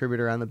a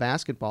contributor on the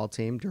basketball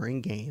team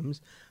during games,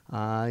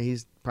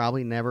 he's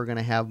probably never going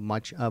to have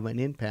much of an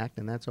impact,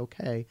 and that's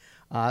okay.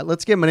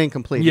 Let's give him an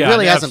incomplete. He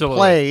really hasn't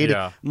played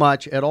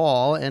much at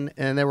all, and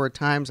there were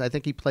times, I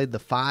think he played the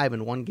 5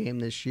 in one game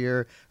this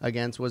year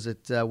against, was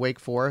it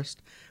Wake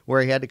Forest,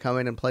 where he had to come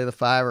in and play the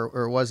 5,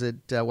 or was it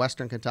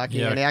Western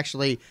Kentucky? And he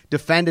actually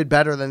defended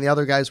better than the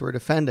other guys were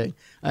defending.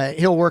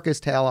 He'll work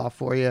his tail off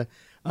for you.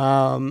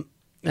 And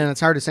it's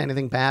hard to say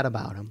anything bad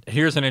about him.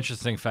 Here's an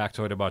interesting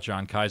factoid about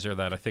John Kaiser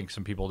that I think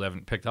some people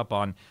haven't picked up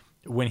on.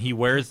 When he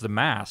wears the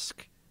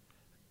mask,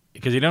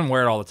 because he doesn't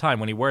wear it all the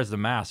time, when he wears the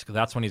mask,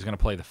 that's when he's going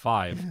to play the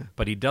 5.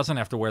 But he doesn't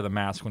have to wear the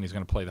mask when he's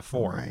going to play the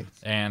 4. Right.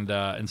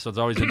 And so it's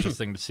always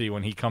interesting to see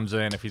when he comes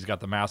in if he's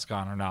got the mask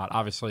on or not.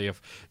 Obviously,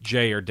 if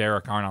Jay or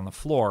Derek aren't on the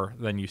floor,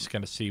 then you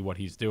kind of see what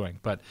he's doing.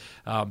 But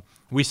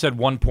we said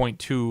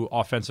 1.2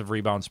 offensive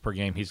rebounds per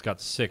game. He's got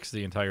 6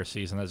 the entire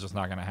season. That's just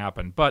not going to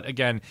happen. But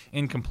again,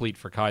 incomplete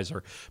for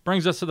Kaiser.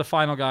 Brings us to the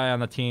final guy on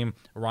the team,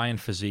 Ryan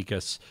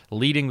Fazekas,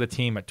 leading the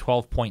team at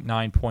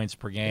 12.9 points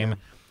per game. Yeah.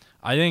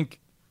 I think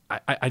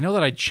I know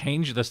that I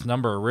changed this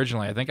number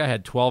originally. I think I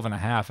had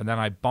 12.5, and then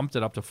I bumped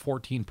it up to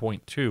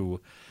 14.2,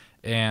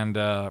 and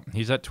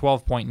he's at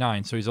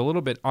 12.9, so he's a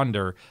little bit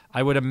under.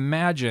 I would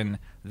imagine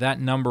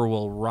that number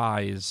will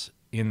rise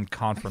in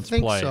conference play.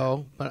 I think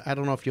so, but I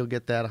don't know if you'll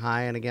get that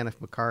high. And again, if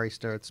Bakari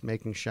starts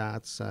making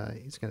shots,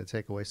 he's going to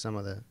take away some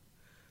of the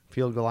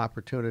field goal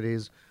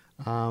opportunities.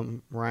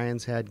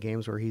 Ryan's had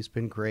games where he's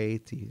been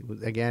great. He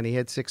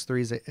hit 6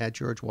 threes at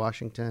George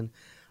Washington.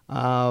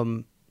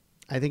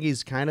 I think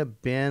he's kind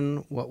of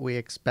been what we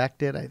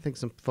expected. I think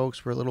some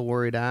folks were a little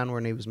worried on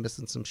when he was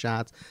missing some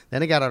shots.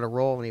 Then he got on a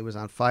roll and he was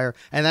on fire.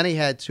 And then he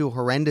had 2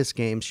 horrendous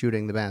games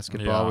shooting the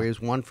basketball where he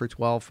was 1 for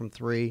 12 from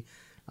 3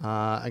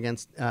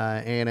 against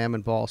A&M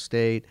and Ball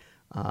State.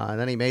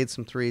 Then he made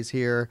some threes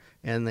here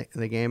in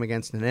the game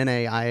against an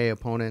NAIA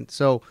opponent.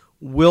 So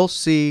we'll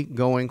see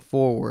going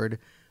forward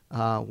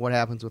what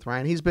happens with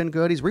Ryan. He's been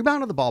good. He's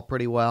rebounded the ball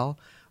pretty well.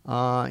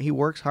 He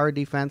works hard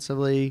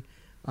defensively.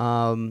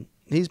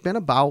 He's been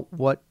about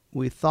what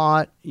we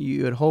thought.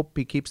 You would hope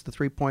he keeps the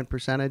 3-point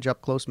percentage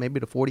up close maybe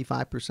to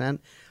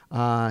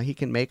 45%. He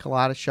can make a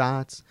lot of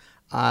shots.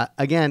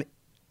 Again,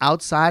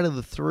 outside of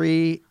the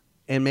 3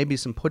 and maybe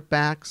some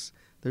putbacks,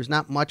 there's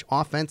not much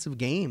offensive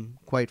game,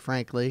 quite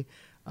frankly.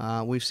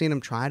 We've seen him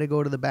try to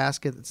go to the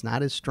basket. That's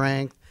not his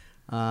strength.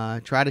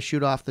 Try to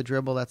shoot off the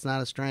dribble. That's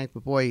not his strength.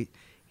 But boy,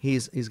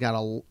 he's got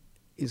a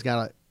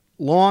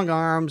long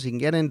arms. He can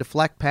get in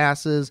deflect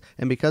passes,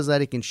 and because of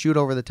that, he can shoot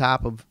over the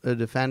top of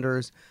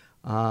defenders.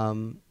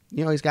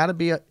 He's got to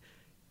be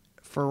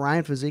for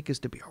Ryan Fazekas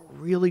to be a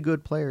really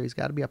good player, he's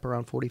got to be up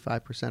around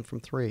 45% from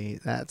three.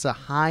 That's a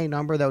high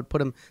number that would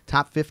put him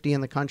top 50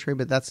 in the country,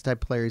 but that's the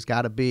type of player he's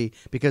got to be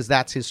because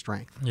that's his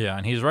strength. Yeah,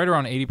 and he's right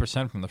around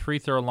 80% from the free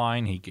throw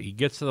line. He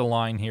gets to the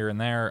line here and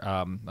there.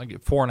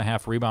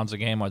 4.5 rebounds a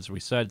game, as we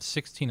said.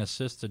 16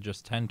 assists to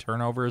just 10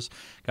 turnovers.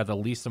 Got the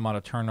least amount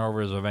of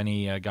turnovers of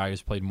any guy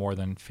who's played more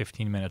than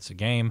 15 minutes a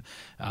game.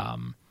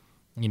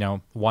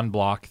 1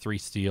 block, 3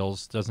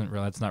 steals. That's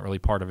not really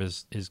part of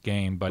his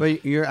game. But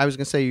I was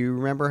going to say, you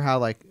remember how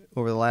like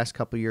over the last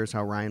couple of years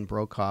how Ryan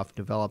Broekhoff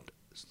developed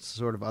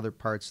sort of other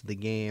parts of the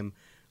game,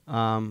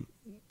 and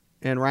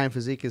Ryan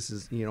Fazekas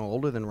is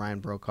older than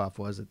Ryan Broekhoff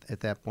was at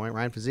that point.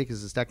 Ryan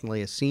Fazekas is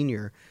technically a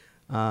senior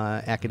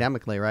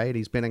academically, right?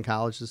 He's been in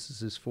college. This is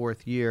his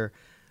 4th year,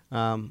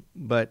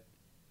 but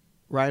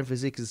Ryan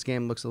Fazekas'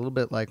 game looks a little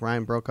bit like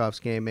Ryan Broekhoff's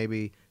game,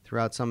 maybe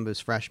throughout some of his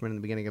freshman and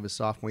the beginning of his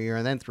sophomore year.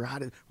 And then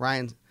throughout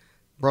Ryan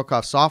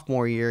Broekhoff's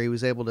sophomore year, he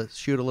was able to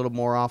shoot a little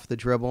more off the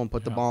dribble and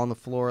put the ball on the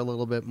floor a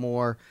little bit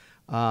more.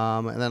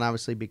 And then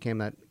obviously became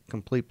that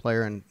complete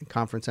player and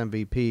conference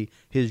MVP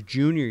his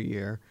junior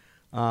year.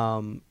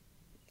 And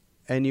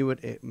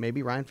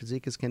maybe Ryan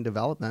Fazekas can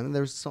develop them. And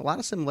there's a lot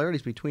of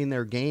similarities between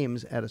their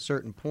games at a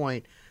certain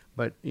point.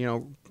 But,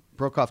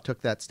 Broekhoff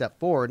took that step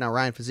forward. Now,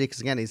 Ryan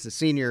Fazekas, again, he's a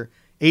senior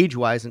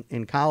age-wise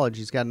in college.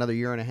 He's got another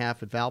year and a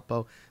half at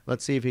Valpo.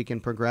 Let's see if he can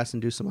progress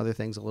and do some other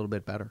things a little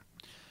bit better.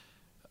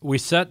 We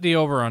set the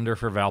over-under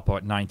for Valpo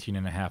at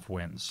 19.5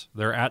 wins.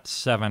 They're at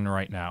 7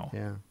 right now.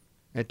 Yeah.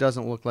 It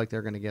doesn't look like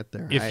they're going to get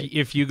there.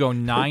 If you go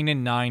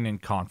 9-9 in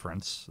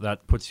conference,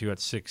 that puts you at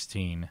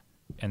 16,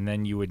 and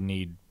then you would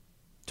need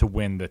to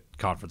win the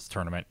conference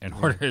tournament in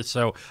order.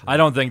 So I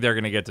don't think they're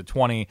going to get to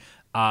 20.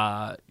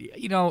 I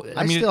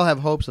still have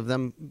hopes of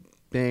them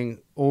being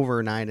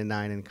over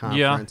 9-9 in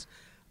conference.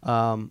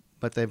 Yeah.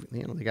 But they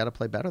got to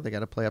play better. They got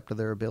to play up to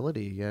their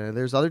ability.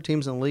 There's other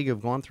teams in the league who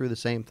have gone through the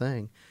same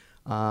thing.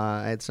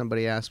 I had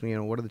somebody ask me,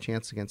 what are the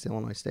chances against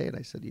Illinois State?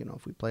 I said,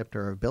 if we play up to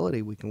our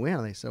ability, we can win.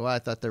 And they said, well, I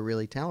thought they're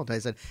really talented. I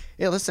said,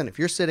 hey, listen, if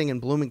you're sitting in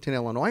Bloomington,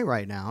 Illinois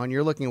right now, and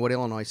you're looking at what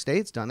Illinois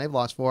State's done, they've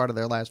lost 4 out of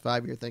their last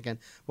 5. You're thinking,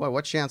 boy,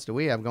 what chance do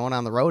we have going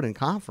on the road in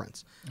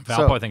conference?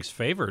 Valpo, I think, is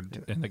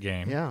favored in the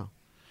game. Yeah.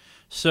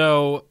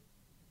 So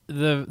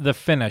the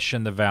finish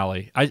in the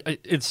Valley,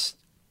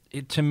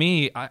 to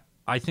me,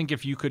 I think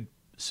if you could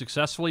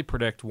successfully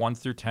predict 1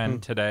 through 10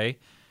 today,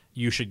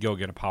 you should go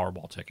get a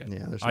Powerball ticket.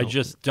 Yeah, I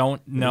just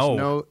don't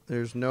know.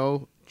 There's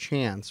no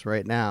chance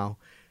right now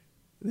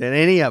that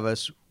any of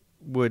us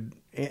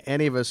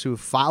who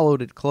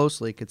followed it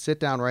closely could sit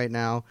down right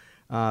now,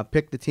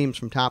 pick the teams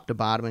from top to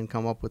bottom, and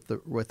come up with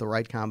the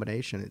right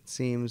combination. It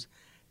seems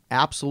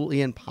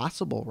absolutely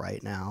impossible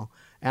right now.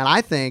 And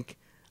I think,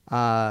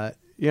 I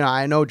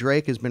know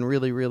Drake has been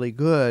really, really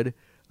good.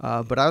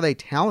 But are they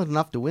talented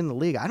enough to win the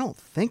league? I don't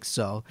think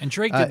so. And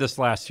Drake did this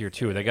last year,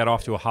 too. They got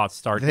off to a hot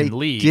start in the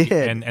league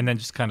and then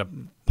just kind of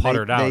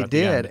puttered out. They at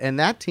did. The end. And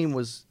that team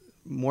was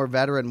more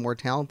veteran, more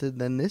talented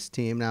than this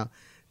team. Now,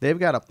 they've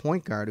got a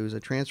point guard who's a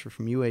transfer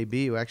from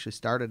UAB who actually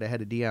started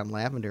ahead of Deion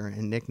Lavender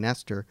and Nick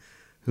Nestor.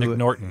 Nick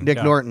Norton.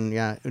 Nick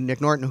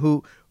Norton,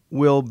 who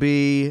will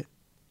be,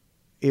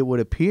 it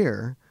would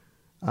appear,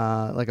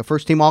 like a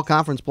first-team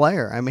all-conference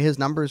player. I mean, his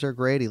numbers are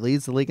great. He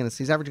leads the league, and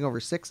he's averaging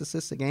over 6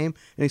 assists a game,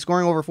 and he's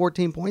scoring over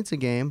 14 points a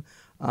game.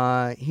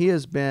 He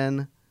has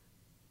been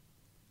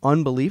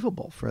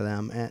unbelievable for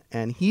them,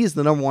 and he is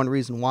the number one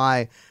reason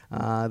why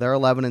they're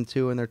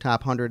 11-2 in their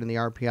top 100 in the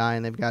RPI,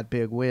 and they've got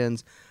big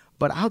wins.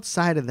 But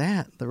outside of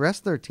that, the rest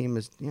of their team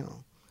is,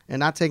 and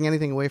not taking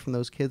anything away from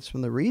those kids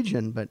from the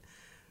region, but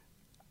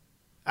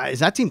is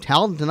that team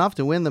talented enough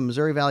to win the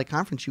Missouri Valley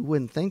Conference? You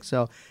wouldn't think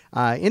so.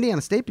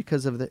 Indiana State,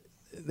 because of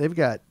they've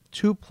got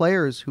 2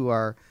 players who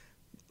are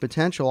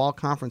potential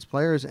all-conference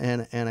players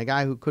and a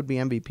guy who could be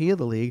MVP of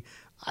the league.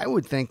 I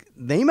would think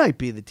they might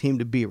be the team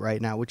to beat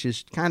right now, which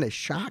is kind of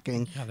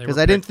shocking because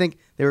I didn't think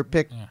they were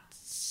picked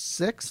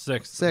sixth,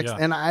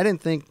 and I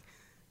didn't think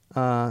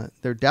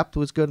their depth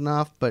was good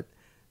enough. But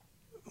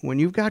when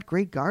you've got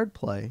great guard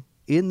play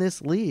in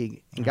this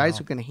league and guys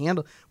who can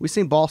handle – we've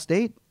seen Ball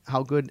State,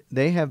 how good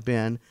they have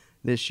been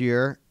this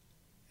year,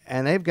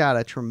 and they've got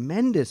a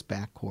tremendous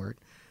backcourt.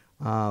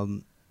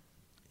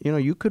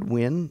 You could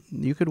win.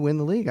 You could win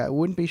the league. I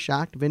wouldn't be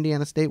shocked if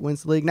Indiana State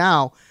wins the league.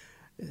 Now,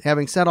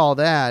 having said all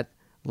that,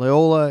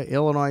 Loyola,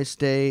 Illinois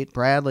State,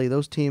 Bradley,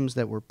 those teams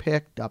that were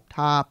picked up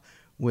top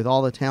with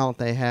all the talent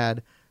they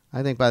had,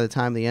 I think by the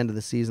time the end of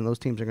the season, those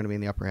teams are going to be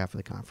in the upper half of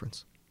the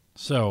conference.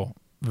 So,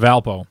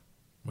 Valpo,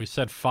 we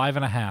said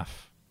 5.5.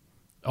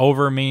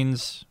 Over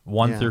means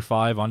 1 through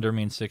 5. Under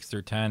means 6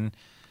 through 10.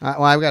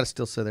 I've got to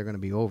still say they're going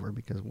to be over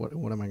because what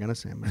am I going to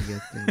say? I'm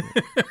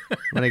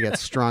going to get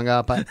strung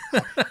up.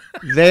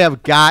 They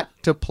have got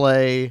to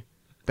play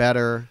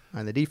better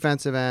on the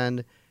defensive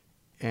end,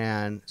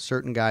 and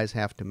certain guys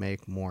have to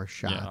make more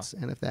shots.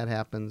 Yeah. And if that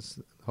happens,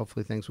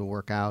 hopefully things will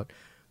work out.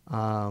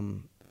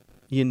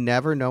 You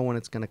never know when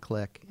it's going to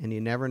click, and you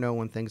never know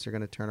when things are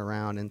going to turn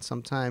around. And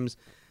sometimes,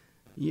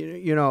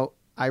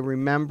 I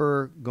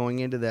remember going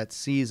into that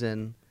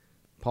season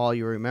Paul,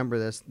 you remember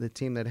this, the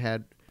team that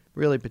had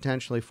really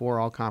potentially 4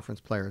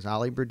 all-conference players,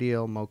 Ali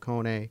Berdeel, Mo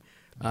Kone,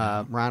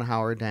 Ron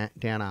Howard,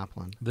 Dan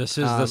Oplin. This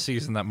is the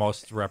season that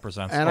most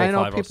represents and I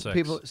know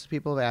 05-06.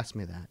 people have asked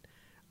me that.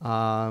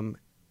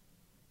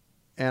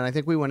 And I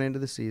think we went into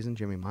the season,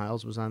 Jimmy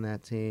Miles was on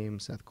that team,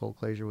 Seth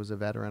Colclazier was a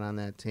veteran on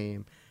that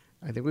team.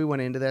 I think we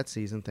went into that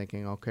season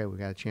thinking, okay, we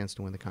got a chance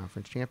to win the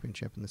conference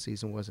championship, and the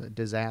season was a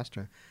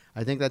disaster.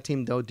 I think that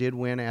team, though, did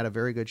win at a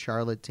very good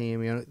Charlotte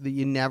team.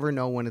 You never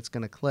know when it's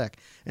going to click.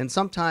 And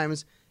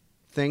sometimes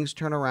things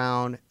turn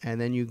around, and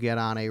then you get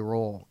on a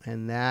roll,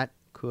 and that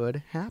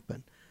could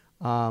happen.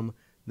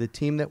 The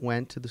team that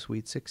went to the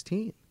Sweet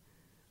 16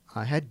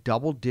 had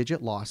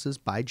double-digit losses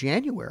by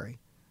January,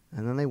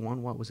 and then they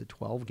won,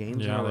 12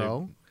 games in a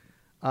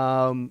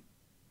row?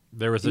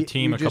 There was a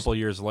team a couple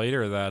years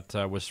later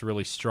that was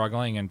really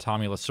struggling, and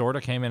Tommy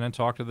Lasorda came in and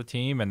talked to the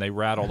team, and they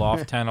rattled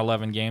off 10,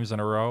 11 games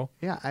in a row.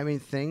 Yeah, I mean,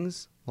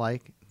 things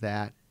like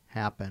that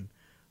happen.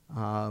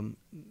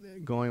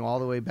 Going all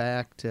the way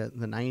back to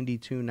the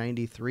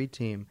 92-93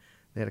 team,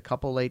 they had a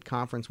couple late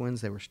conference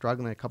wins. They were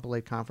struggling, a couple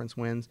late conference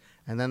wins,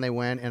 and then they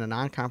went in a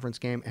non-conference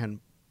game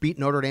and beat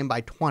Notre Dame by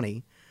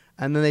 20,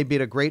 and then they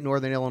beat a great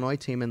Northern Illinois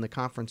team in the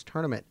conference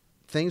tournament.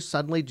 Things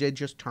suddenly did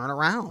just turn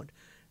around.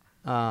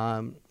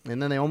 And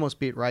then they almost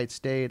beat Wright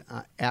State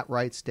at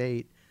Wright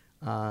State,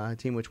 a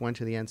team which went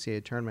to the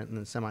NCAA tournament in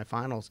the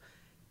semifinals.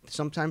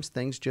 Sometimes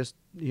things just,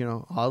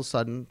 all of a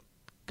sudden,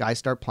 guys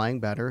start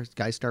playing better,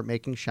 guys start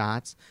making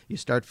shots, you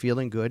start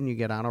feeling good, and you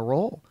get on a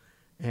roll.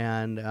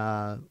 And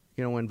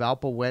when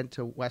Valpo went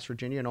to West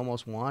Virginia and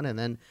almost won, and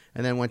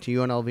then went to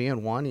UNLV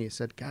and won, he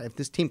said, God, if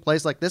this team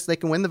plays like this, they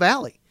can win the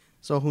Valley.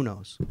 So who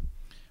knows?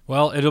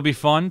 Well, it'll be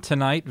fun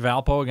tonight,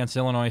 Valpo against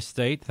Illinois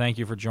State. Thank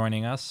you for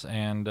joining us,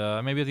 and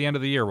maybe at the end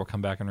of the year we'll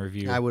come back and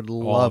review. I would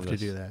love to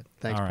do that.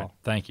 Thanks, All right. Paul.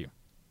 Thank you.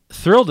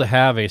 Thrilled to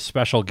have a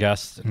special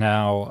guest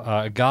now,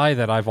 a guy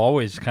that I've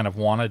always kind of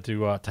wanted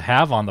to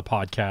have on the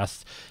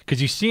podcast,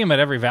 because you see him at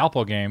every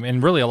Valpo game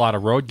and really a lot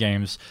of road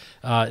games.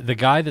 The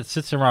guy that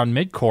sits around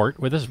midcourt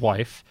with his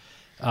wife,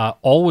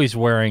 always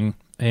wearing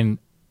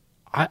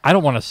I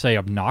don't want to say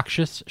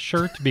obnoxious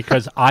shirt,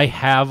 because I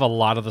have a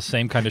lot of the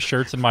same kind of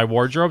shirts in my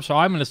wardrobe. So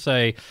I'm going to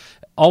say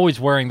always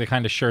wearing the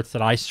kind of shirts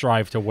that I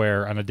strive to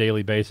wear on a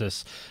daily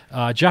basis.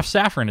 Jeff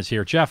Safran is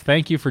here. Jeff,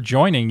 thank you for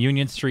joining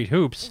Union Street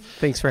Hoops.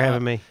 Thanks for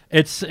having me.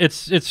 It's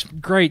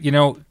great.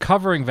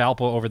 Covering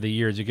Valpo over the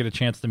years, you get a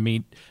chance to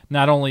meet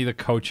not only the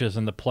coaches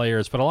and the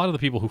players, but a lot of the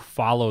people who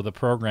follow the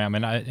program.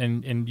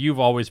 And you've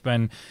always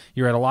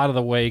you're at a lot of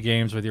the away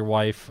games with your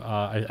wife.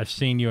 I've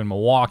seen you in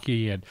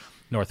Milwaukee and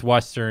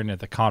Northwestern at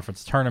the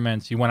conference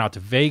tournaments. You went out to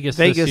Vegas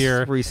this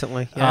year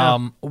recently.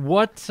 Yeah.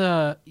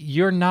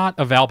 You're not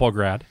a Valpo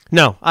grad.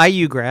 No,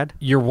 IU grad.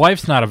 Your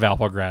wife's not a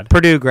Valpo grad.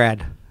 Purdue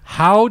grad.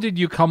 How did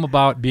you come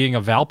about being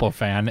a Valpo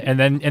fan and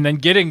then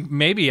getting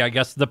maybe, I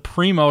guess, the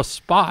primo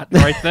spot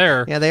right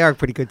there? Yeah, they are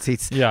pretty good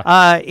seats.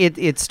 Yeah.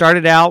 It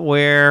started out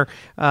where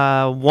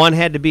one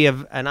had to be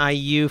an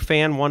IU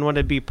fan, one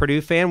wanted to be a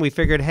Purdue fan. We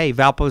figured, hey,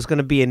 Valpo is going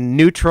to be a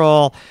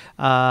neutral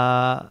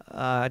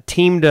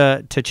team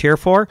to cheer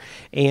for,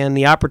 and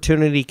the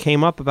opportunity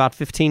came up about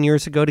 15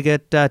 years ago to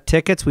get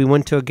tickets. We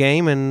went to a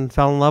game and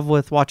fell in love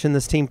with watching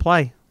this team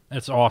play.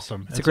 It's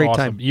awesome. It's a great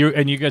awesome. time.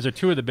 You guys are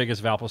two of the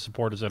biggest Valpo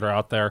supporters that are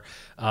out there.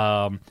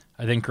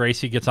 I think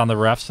Gracie gets on the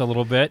refs a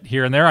little bit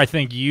here and there. I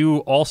think you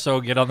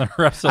also get on the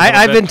refs a little bit.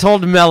 I've been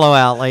told to mellow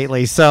out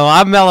lately, so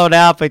I'm mellowed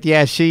out. But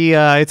yeah, she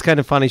it's kind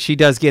of funny. She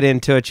does get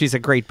into it. She's a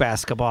great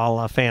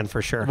basketball fan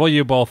for sure. Well,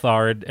 you both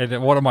are.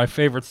 And one of my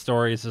favorite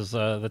stories is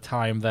the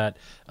time that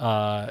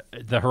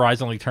the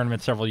Horizon League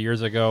tournament several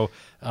years ago,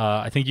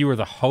 I think you were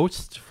the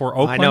host for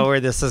Oakland. I know where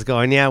this is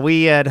going. Yeah,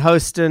 we had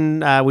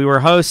we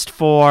were host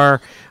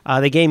for.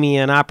 They gave me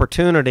an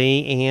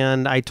opportunity,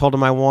 and I told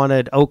them I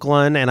wanted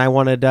Oakland and I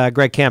wanted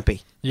Greg Campy.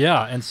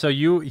 Yeah, and so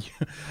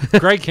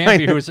Greg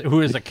Campy,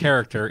 who is a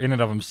character in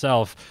and of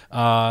himself,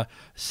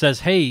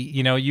 says, hey,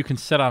 you can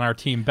sit on our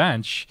team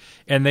bench,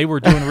 and they were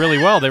doing really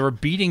well. They were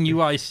beating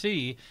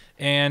UIC,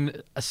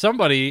 and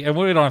somebody, and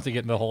we don't have to get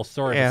into the whole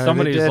story, yeah,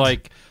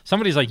 but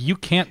somebody's like, you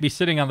can't be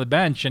sitting on the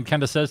bench, and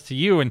kind of says to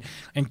you, and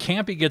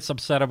Campy gets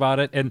upset about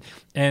it,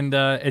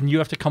 and you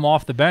have to come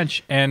off the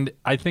bench, and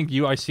I think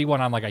UIC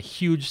went on like a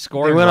huge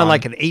score. They went on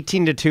like an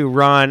 18-2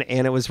 run,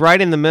 and it was right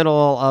in the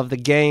middle of the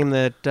game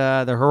that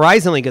the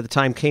Horizon League at the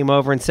time came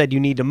over and said, you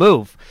need to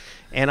move.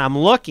 And I'm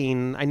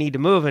looking, I need to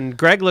move, and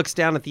Greg looks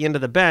down at the end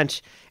of the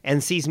bench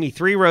and sees me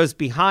 3 rows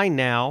behind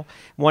now,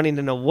 wanting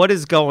to know what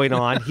is going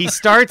on. He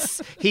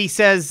says,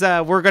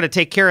 we're going to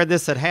take care of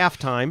this at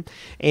halftime,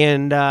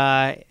 and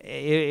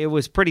it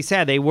was pretty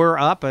sad. They were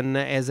up, and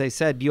as I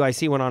said,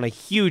 UIC went on a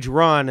huge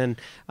run, and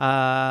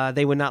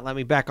they would not let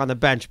me back on the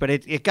bench, but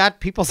it got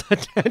people's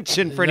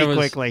attention pretty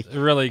quickly.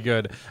 Really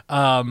good.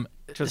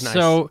 Which was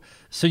nice.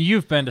 So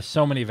you've been to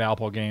so many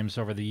Valpo games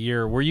over the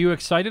year. Were you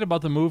excited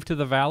about the move to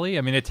the Valley?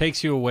 I mean, it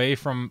takes you away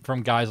from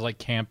guys like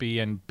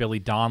Campy and Billy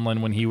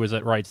Donlin when he was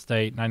at Wright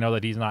State, and I know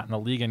that he's not in the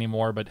league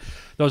anymore, but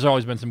those have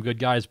always been some good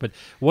guys. But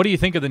what do you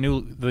think of the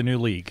new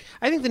league?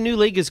 I think the new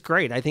league is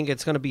great. I think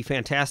it's going to be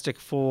fantastic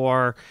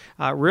for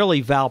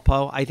really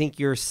Valpo. I think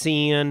you're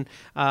seeing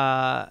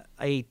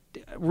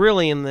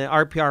really in the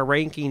RPR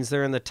rankings,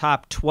 they're in the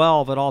top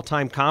 12 at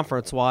all-time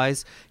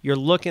conference-wise. You're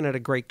looking at a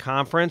great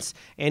conference,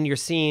 and you're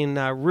seeing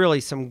really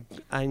some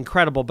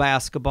incredible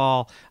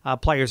basketball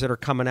players that are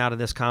coming out of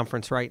this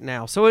conference right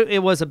now. So it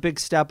was a big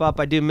step up.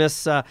 I do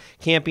miss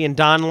Campy and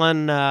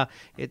Donlin.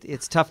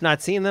 It's tough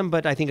not seeing them,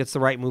 but I think it's the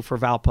right move for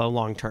Valpo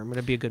long-term.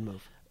 It'd be a good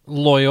move.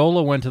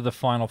 Loyola went to the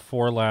Final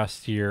Four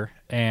last year,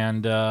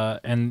 and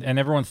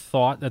everyone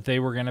thought that they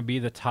were going to be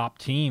the top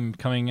team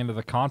coming into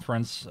the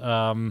conference.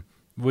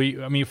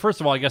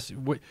 First of all, I guess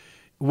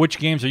which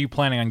games are you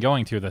planning on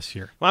going to this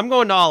year? Well, I'm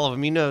going to all of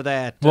them. You know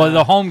that. Well,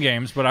 the home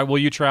games, but will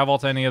you travel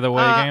to any of the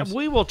away games?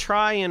 We will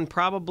try and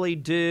probably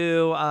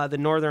do the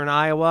Northern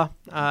Iowa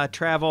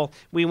travel.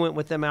 We went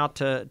with them out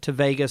to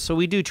Vegas, so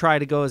we do try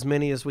to go as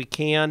many as we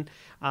can.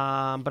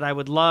 But I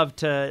would love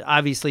to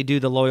obviously do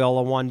the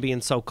Loyola one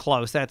being so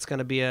close. I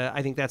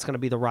think that's going to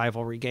be the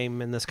rivalry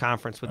game in this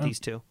conference with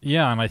these two.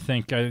 Yeah, and I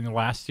think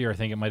last year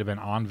it might have been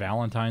on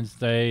Valentine's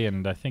Day,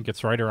 and I think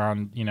it's right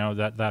around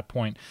that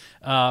point.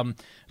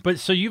 But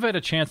so you've had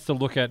a chance to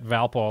look at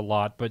Valpo a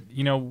lot, but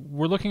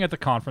we're looking at the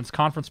conference.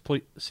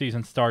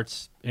 Season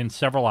starts in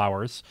several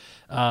hours.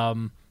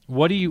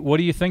 What do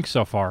you think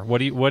so far? What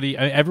do you?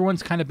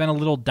 Everyone's kind of been a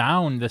little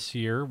down this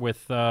year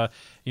with not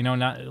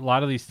a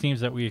lot of these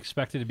teams that we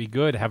expected to be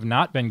good have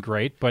not been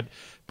great.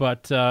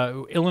 But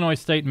Illinois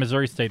State and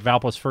Missouri State,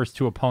 Valpo's first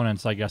two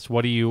opponents, I guess.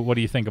 What do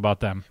you think about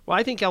them? Well,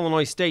 I think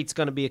Illinois State's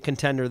going to be a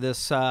contender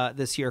this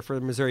year for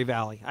the Missouri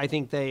Valley. I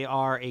think they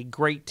are a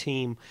great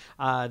team.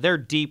 They're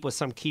deep with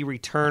some key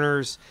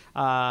returners.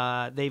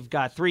 They've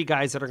got three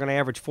guys that are going to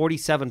average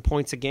 47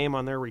 points a game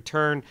on their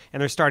return,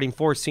 and they're starting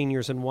 4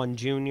 seniors and 1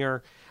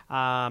 junior.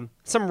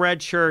 Some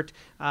red shirt.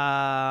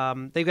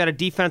 They've got a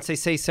defense, they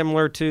say,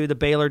 similar to the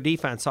Baylor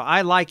defense. So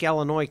I like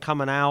Illinois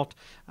coming out,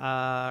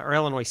 or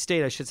Illinois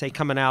State, I should say,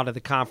 coming out of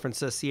the conference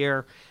this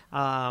year.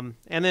 And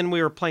then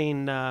we were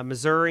playing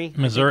Missouri.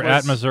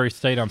 At Missouri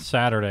State on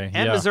Saturday.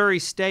 At Missouri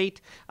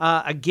State.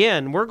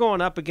 Again, we're going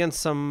up against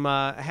some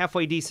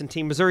halfway decent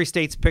team. Missouri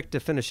State's picked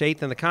to finish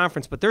 8th in the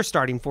conference, but they're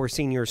starting 4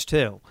 seniors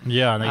too.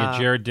 Yeah, and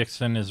Jared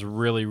Dixon is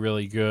really,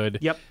 really good.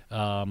 Yep.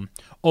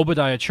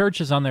 Obadiah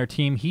Church is on their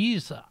team.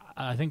 He's,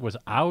 I think, was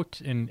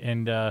out,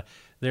 and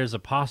there's a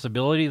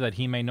possibility that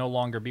he may no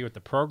longer be with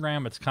the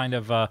program. It's kind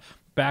of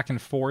back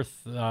and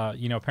forth.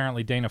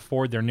 Apparently Dana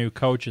Ford, their new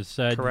coach, has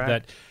said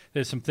that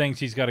there's some things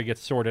he's got to get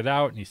sorted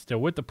out, and he's still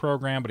with the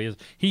program. But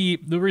the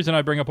reason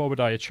I bring up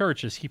Obadiah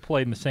Church is he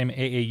played in the same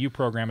AAU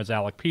program as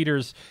Alec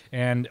Peters,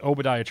 and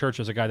Obadiah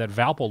Church is a guy that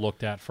Valpo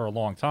looked at for a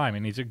long time,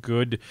 and he's a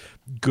good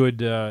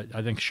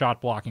I think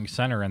shot blocking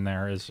center in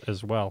there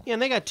as well. Yeah,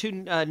 and they got 2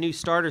 new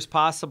starters,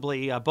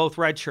 possibly both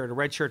redshirt, a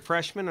redshirt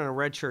freshman and a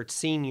redshirt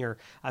senior.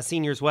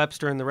 Senior's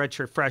Webster, and the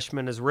redshirt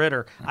freshman is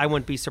Ritter. I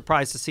wouldn't be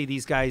surprised to see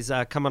these guys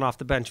coming off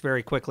the bench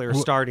very quickly or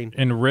starting.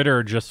 And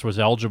Ritter just was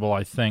eligible,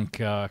 I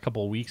think, a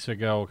couple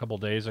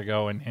days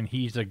ago, and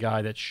he's a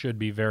guy that should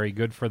be very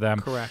good for them.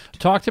 Correct.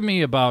 Talk to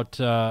me about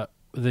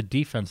the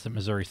defense that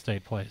Missouri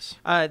State plays.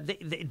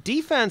 The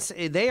defense,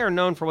 they are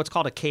known for what's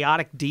called a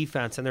chaotic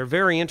defense, and they're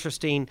very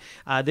interesting.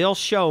 They'll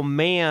show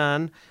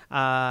man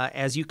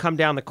as you come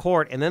down the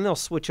court, and then they'll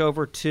switch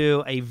over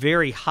to a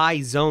very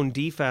high zone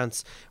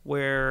defense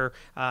where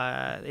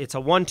it's a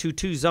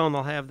 1-2-2 zone.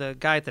 They'll have the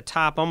guy at the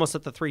top almost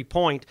at the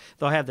 3-point.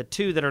 They'll have the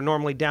 2 that are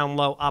normally down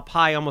low up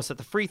high almost at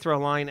the free throw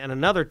line, and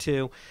another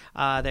 2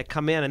 that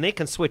come in, and they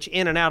can switch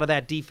in and out of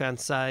that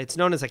defense. It's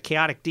known as a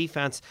chaotic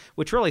defense,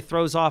 which really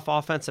throws off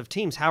offensive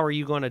teams. How are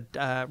you going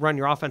to run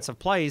your offensive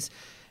plays?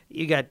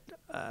 You got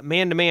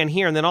man-to-man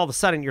here, and then all of a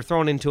sudden you're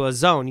thrown into a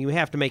zone. You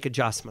have to make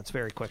adjustments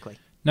very quickly.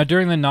 Now,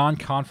 during the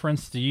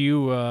non-conference, did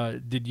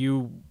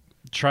you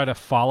try to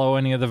follow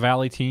any of the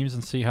Valley teams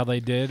and see how they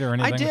did or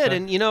anything? I did,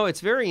 and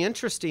it's very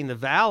interesting. The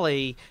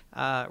Valley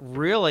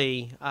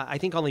really, I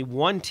think only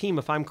one team,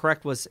 if I'm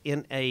correct, was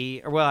in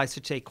I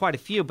should say quite a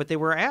few, but they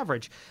were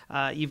average.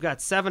 You've got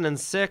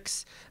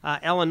 7-6,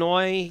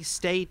 Illinois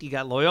State. You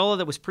got Loyola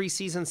that was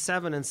preseason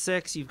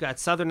 7-6. You've got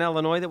Southern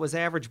Illinois that was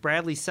average.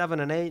 Bradley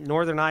 7-8.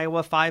 Northern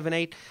Iowa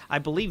 5-8. I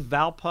believe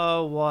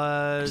Valpo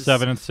was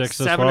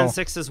 7-6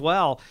 7-6 as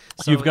well.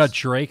 So you've got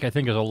Drake. I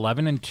think is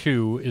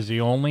 11-2. Is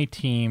the only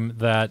team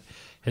that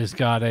has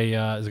got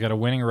a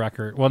winning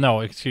record. Well,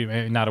 no, excuse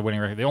me, not a winning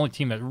record. The only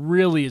team that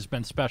really has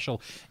been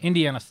special,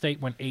 Indiana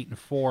State went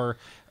 8-4,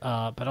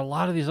 but a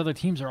lot of these other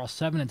teams are all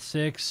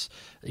 7-6,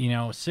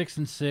 6-6,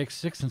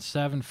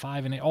 6-7,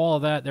 5-8, all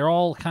of that. They're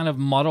all kind of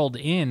muddled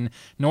in.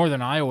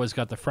 Northern Iowa's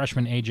got the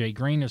freshman AJ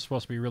Green, who's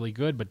supposed to be really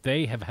good, but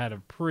they have had a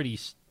pretty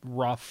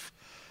rough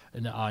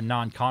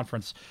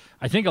non-conference.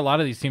 I think a lot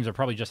of these teams are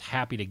probably just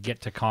happy to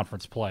get to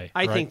conference play.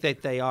 I right? think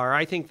that they are.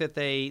 I think that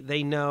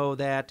they know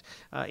that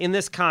in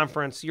this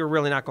conference, you're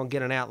really not going to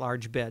get an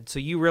at-large bid. So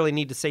you really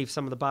need to save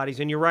some of the bodies.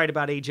 And you're right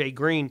about A.J.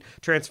 Green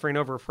transferring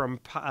over from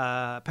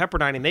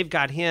Pepperdine, and they've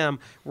got him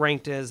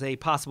ranked as a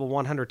possible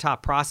 100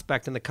 top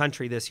prospect in the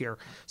country this year.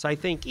 So I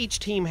think each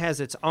team has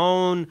its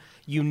own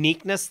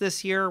uniqueness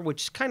this year,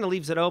 which kind of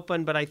leaves it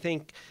open, but I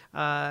think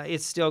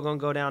it's still going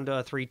to go down to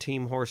a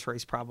 3-team horse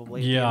race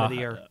probably at the end of the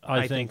year.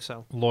 I think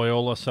so.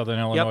 Loyola, Southern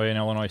Illinois, and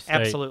Illinois State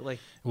absolutely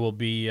will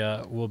be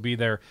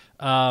there.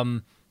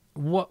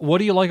 What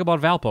do you like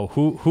about Valpo?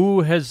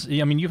 Who has?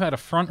 I mean, you've had a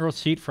front row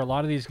seat for a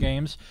lot of these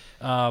games.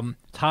 Todd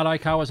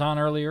Eichow was on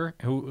earlier,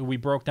 who we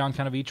broke down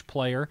kind of each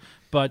player.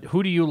 But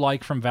who do you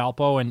like from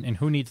Valpo, and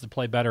who needs to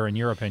play better in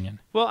your opinion?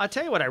 Well, I'll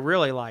tell you what I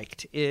really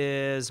liked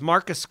is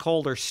Marcus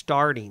Calder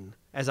starting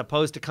as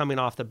opposed to coming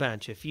off the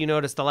bench. If you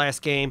notice the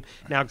last game,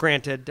 now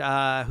granted,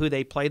 who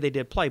they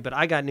did play, but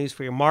I got news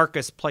for you.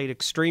 Marcus played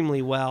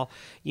extremely well.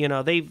 You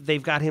know,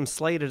 they've got him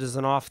slated as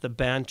an off the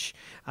bench.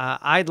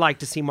 I'd like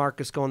to see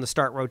Marcus go in the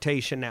start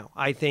rotation now.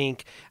 I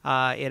think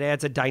it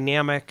adds a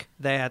dynamic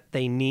that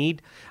they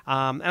need.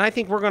 And I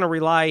think we're going to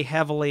rely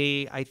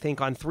heavily, I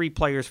think, on 3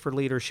 players for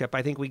leadership.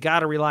 I think we got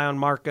to rely on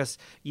Marcus.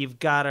 You've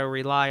got to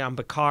rely on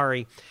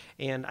Bakari.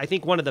 And I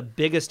think one of the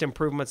biggest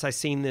improvements I've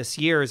seen this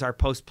year is our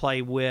post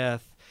play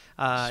with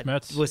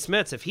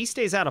Smits. If he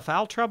stays out of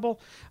foul trouble,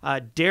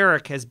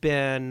 Derek has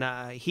been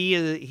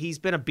he's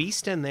been a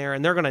beast in there,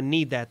 and they're going to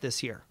need that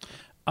this year.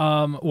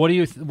 What do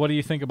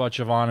you think about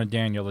Javon and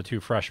Daniel, the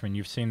 2 freshmen?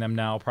 You've seen them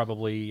now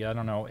probably 8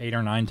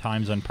 or 9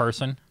 times in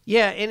person.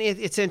 Yeah, and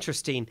it's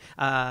interesting.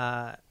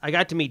 I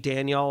got to meet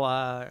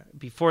Daniel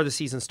before the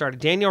season started.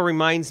 Daniel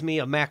reminds me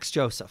of Max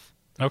Joseph.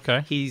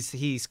 Okay,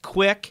 he's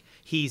quick.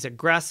 He's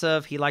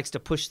aggressive. He likes to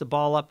push the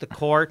ball up the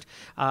court.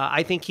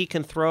 I think he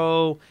can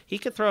throw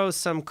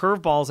some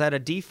curveballs at a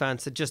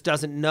defense that just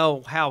doesn't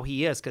know how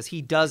he is, because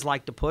he does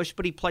like to push,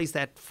 but he plays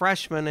that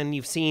freshman, and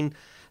you've seen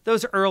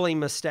those early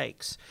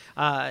mistakes.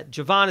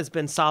 Javon has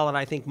been solid,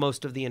 I think,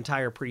 most of the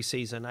entire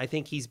preseason. I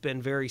think he's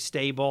been very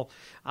stable.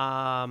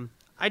 I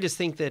just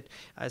think that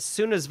as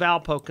soon as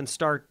Valpo can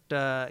start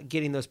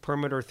getting those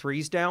perimeter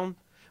threes down,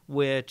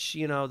 which,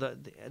 you know,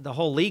 the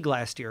whole league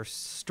last year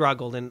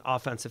struggled in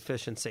offense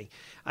efficiency.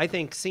 I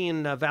think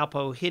seeing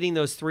Valpo hitting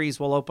those threes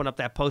will open up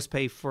that post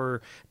pay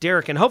for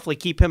Derek and hopefully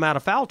keep him out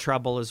of foul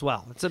trouble as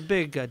well. It's a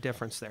big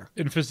difference there.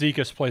 And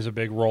Fazekas plays a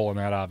big role in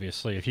that,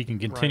 obviously. If he can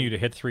continue to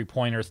hit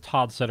 3-pointers,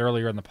 Todd said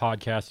earlier in the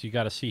podcast, you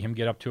got to see him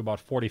get up to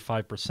about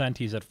 45%.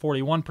 He's at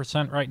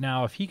 41% right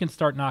now. If he can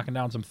start knocking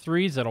down some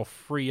threes, that'll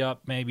free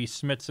up maybe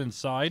Smits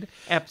inside.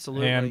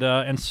 Absolutely. And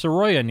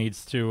Soroya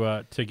needs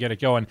to get it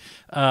going.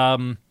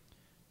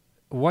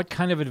 What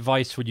kind of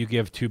advice would you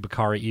give to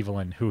Bakari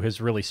Evelyn, who has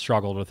really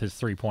struggled with his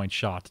 3-point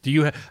shots? Do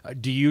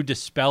you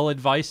dispel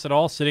advice at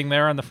all sitting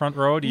there on the front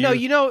row?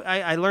 No,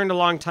 I learned a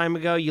long time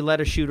ago, you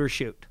let a shooter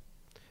shoot.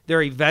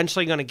 They're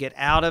eventually going to get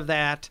out of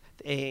that,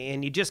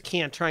 and you just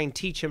can't try and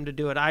teach him to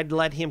do it. I'd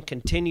let him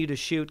continue to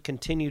shoot.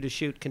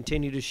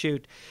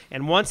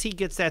 And once he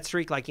gets that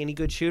streak, like any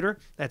good shooter,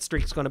 that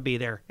streak's going to be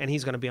there, and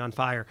he's going to be on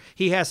fire.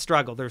 He has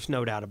struggled. There's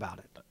no doubt about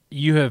it.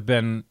 You have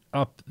been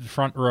up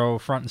front row,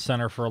 front and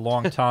center for a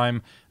long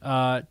time.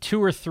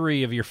 2 or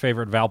 3 of your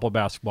favorite Valpo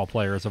basketball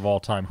players of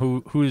all time.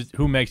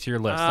 Who makes your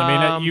list?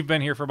 I mean, you've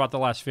been here for about the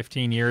last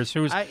 15 years.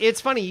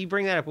 It's funny you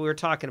bring that up. We were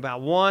talking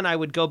about one. I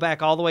would go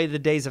back all the way to the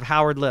days of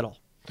Howard Little.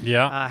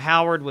 Yeah.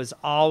 Howard was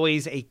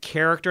always a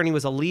character, and he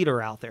was a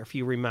leader out there, if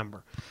you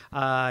remember.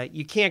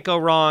 You can't go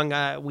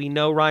wrong. We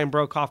know Ryan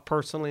Brokoff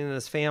personally and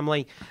his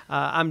family.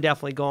 I'm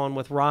definitely going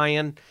with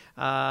Ryan.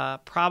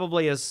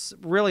 Probably is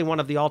really one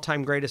of the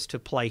all-time greatest to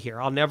play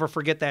here. I'll never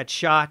forget that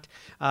shot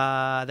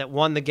that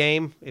won the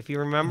game, if you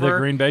remember. The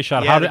Green Bay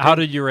shot. Yeah, how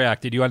did you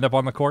react? Did you end up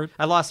on the court?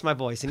 I lost my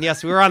voice, and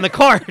yes, we were on the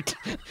court.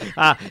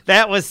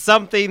 That was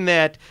something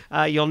that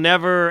you'll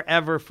never,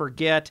 ever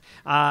forget.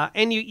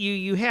 And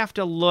you have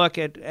to look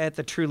at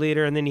the true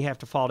leader, and then you have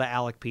to fall to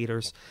Alec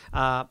Peters.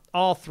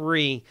 All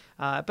 3.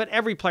 But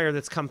every player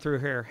that's come through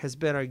here has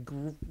been a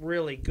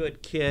really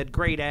good kid,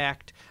 great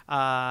act.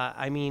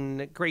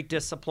 Great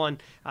discipline.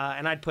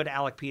 And I'd put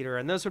Alec Peter.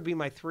 And those would be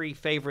my 3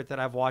 favorite that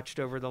I've watched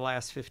over the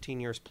last 15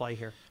 years play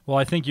here. Well,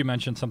 I think you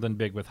mentioned something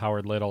big with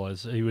Howard Little,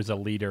 as he was a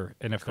leader.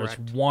 And if Correct.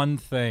 there's one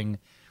thing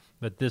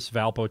that this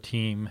Valpo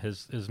team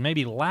is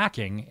maybe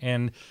lacking,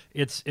 and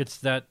it's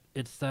that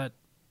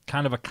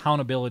kind of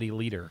accountability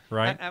leader,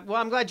 right? Well,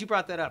 I'm glad you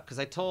brought that up, because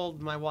I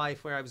told my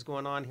wife where I was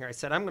going on here. I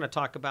said, I'm going to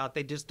talk about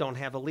they just don't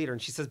have a leader.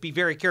 And she says, be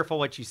very careful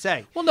what you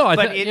say. Well, no,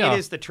 it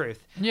is the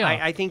truth. Yeah.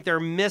 I think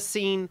they're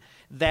missing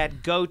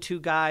that go-to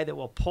guy that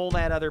will pull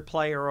that other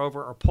player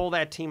over or pull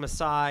that team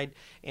aside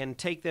and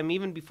take them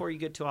even before you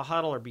get to a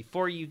huddle or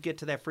before you get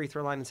to that free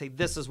throw line and say,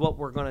 this is what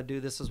we're going to do.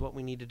 This is what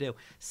we need to do.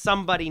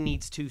 Somebody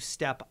needs to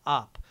step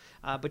up.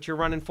 But you're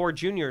running 4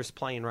 juniors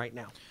playing right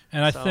now.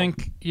 And I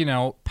think,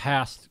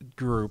 past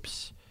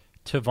groups,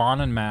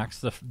 Tavon and Max,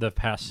 the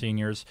past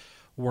seniors,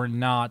 were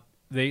not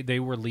they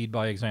were lead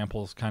by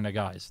examples kind of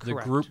guys. The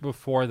Correct. group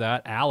before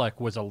that,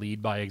 Alec was a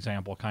lead by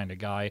example kind of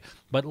guy,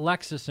 but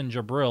Lexus and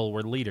Jabril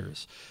were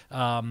leaders.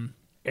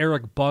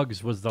 Eric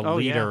Buggs was the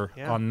leader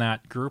on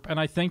that group, and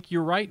I think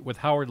you're right with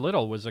Howard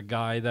Little was a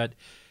guy that,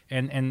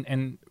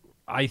 and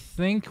I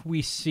think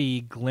we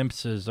see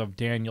glimpses of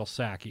Daniel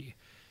Sackey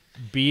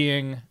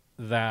being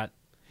that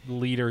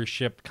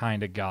leadership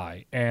kind of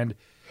guy, and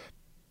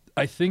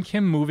I think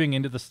him moving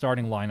into the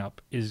starting lineup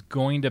is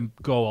going to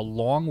go a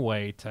long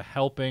way to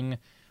helping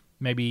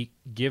maybe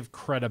give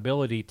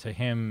credibility to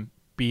him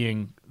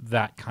being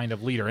that kind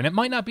of leader. And it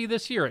might not be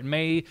this year. It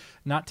may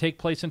not take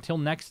place until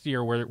next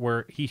year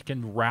where he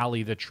can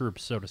rally the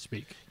troops, so to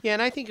speak. Yeah,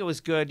 and I think it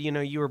was good. You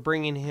know, you were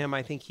bringing him,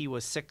 I think he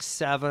was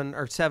 6'7"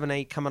 or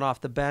 7'8" coming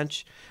off the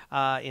bench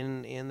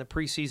in the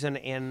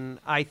preseason, and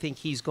I think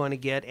he's going to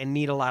get and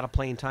need a lot of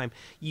playing time.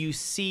 You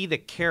see the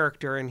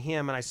character in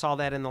him, and I saw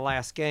that in the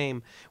last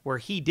game where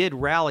he did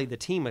rally the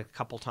team a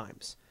couple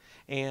times.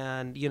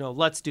 And, you know,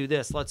 let's do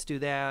this, let's do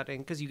that, and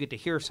because you get to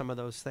hear some of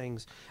those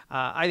things.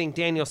 I think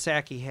Daniel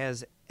Sackey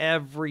has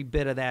every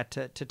bit of that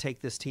to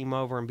take this team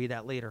over and be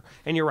that leader.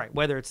 And you're right,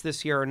 whether it's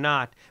this year or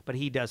not, but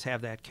he does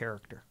have that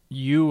character.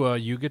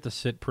 You get to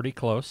sit pretty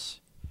close.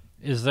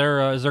 Is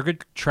there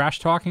good trash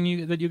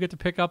talking that you get to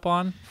pick up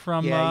on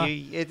from? Yeah,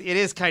 it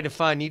is kind of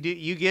fun.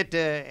 You get to,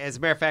 as a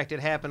matter of fact, it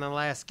happened in the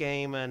last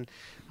game, and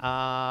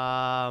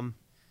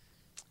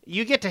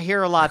you get to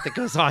hear a lot that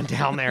goes on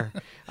down there.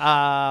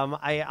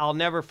 I'll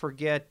never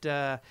forget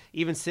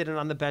even sitting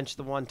on the bench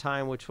the one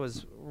time, which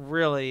was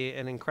really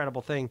an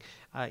incredible thing.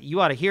 You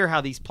ought to hear how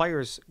these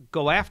players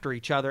go after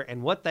each other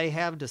and what they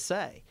have to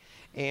say.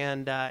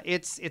 And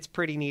it's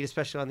pretty neat,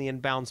 especially on the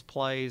inbounds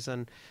plays.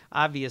 And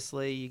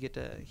obviously, you get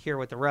to hear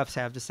what the refs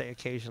have to say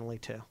occasionally,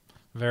 too.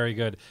 Very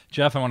good.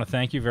 Jeff, I want to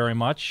thank you very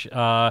much.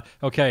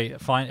 Okay,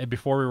 fine.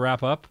 Before we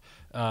wrap up,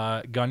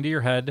 gun to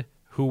your head,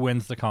 who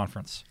wins the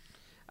conference?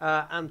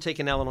 I'm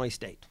taking Illinois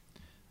State.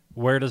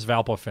 Where does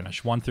Valpo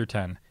finish, 1 through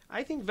 10?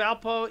 I think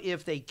Valpo,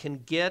 if they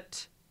can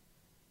get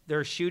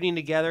their shooting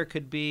together,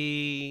 could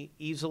be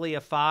easily a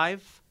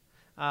 5,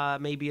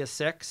 maybe a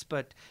 6.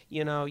 But,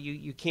 you know,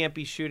 you can't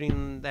be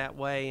shooting that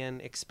way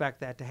and expect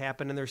that to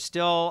happen. And they're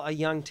still a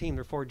young team.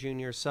 They're 4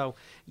 juniors. So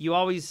you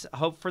always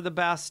hope for the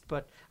best.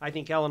 But I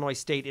think Illinois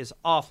State is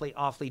awfully,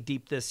 awfully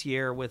deep this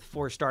year with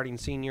 4 starting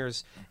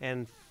seniors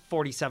and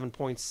 47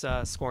 points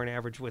scoring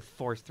average with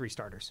 3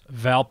 starters.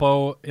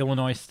 Valpo,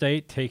 Illinois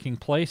State, taking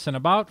place in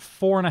about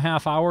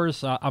 4.5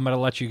 hours. I'm going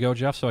to let you go,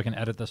 Jeff, so I can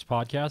edit this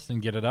podcast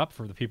and get it up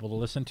for the people to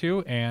listen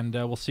to. And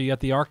we'll see you at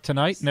the Arc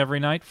tonight and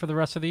every night for the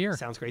rest of the year.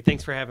 Sounds great.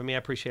 Thanks for having me. I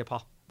appreciate it,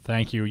 Paul.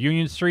 Thank you.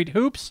 Union Street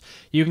Hoops,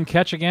 you can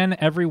catch again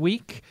every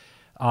week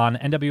on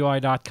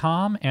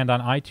NWI.com and on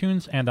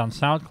iTunes and on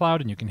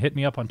SoundCloud. And you can hit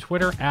me up on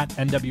Twitter at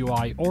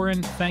NWI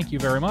Oren. Thank you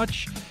very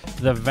much.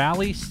 The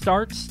Valley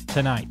starts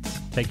tonight.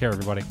 Take care,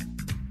 everybody.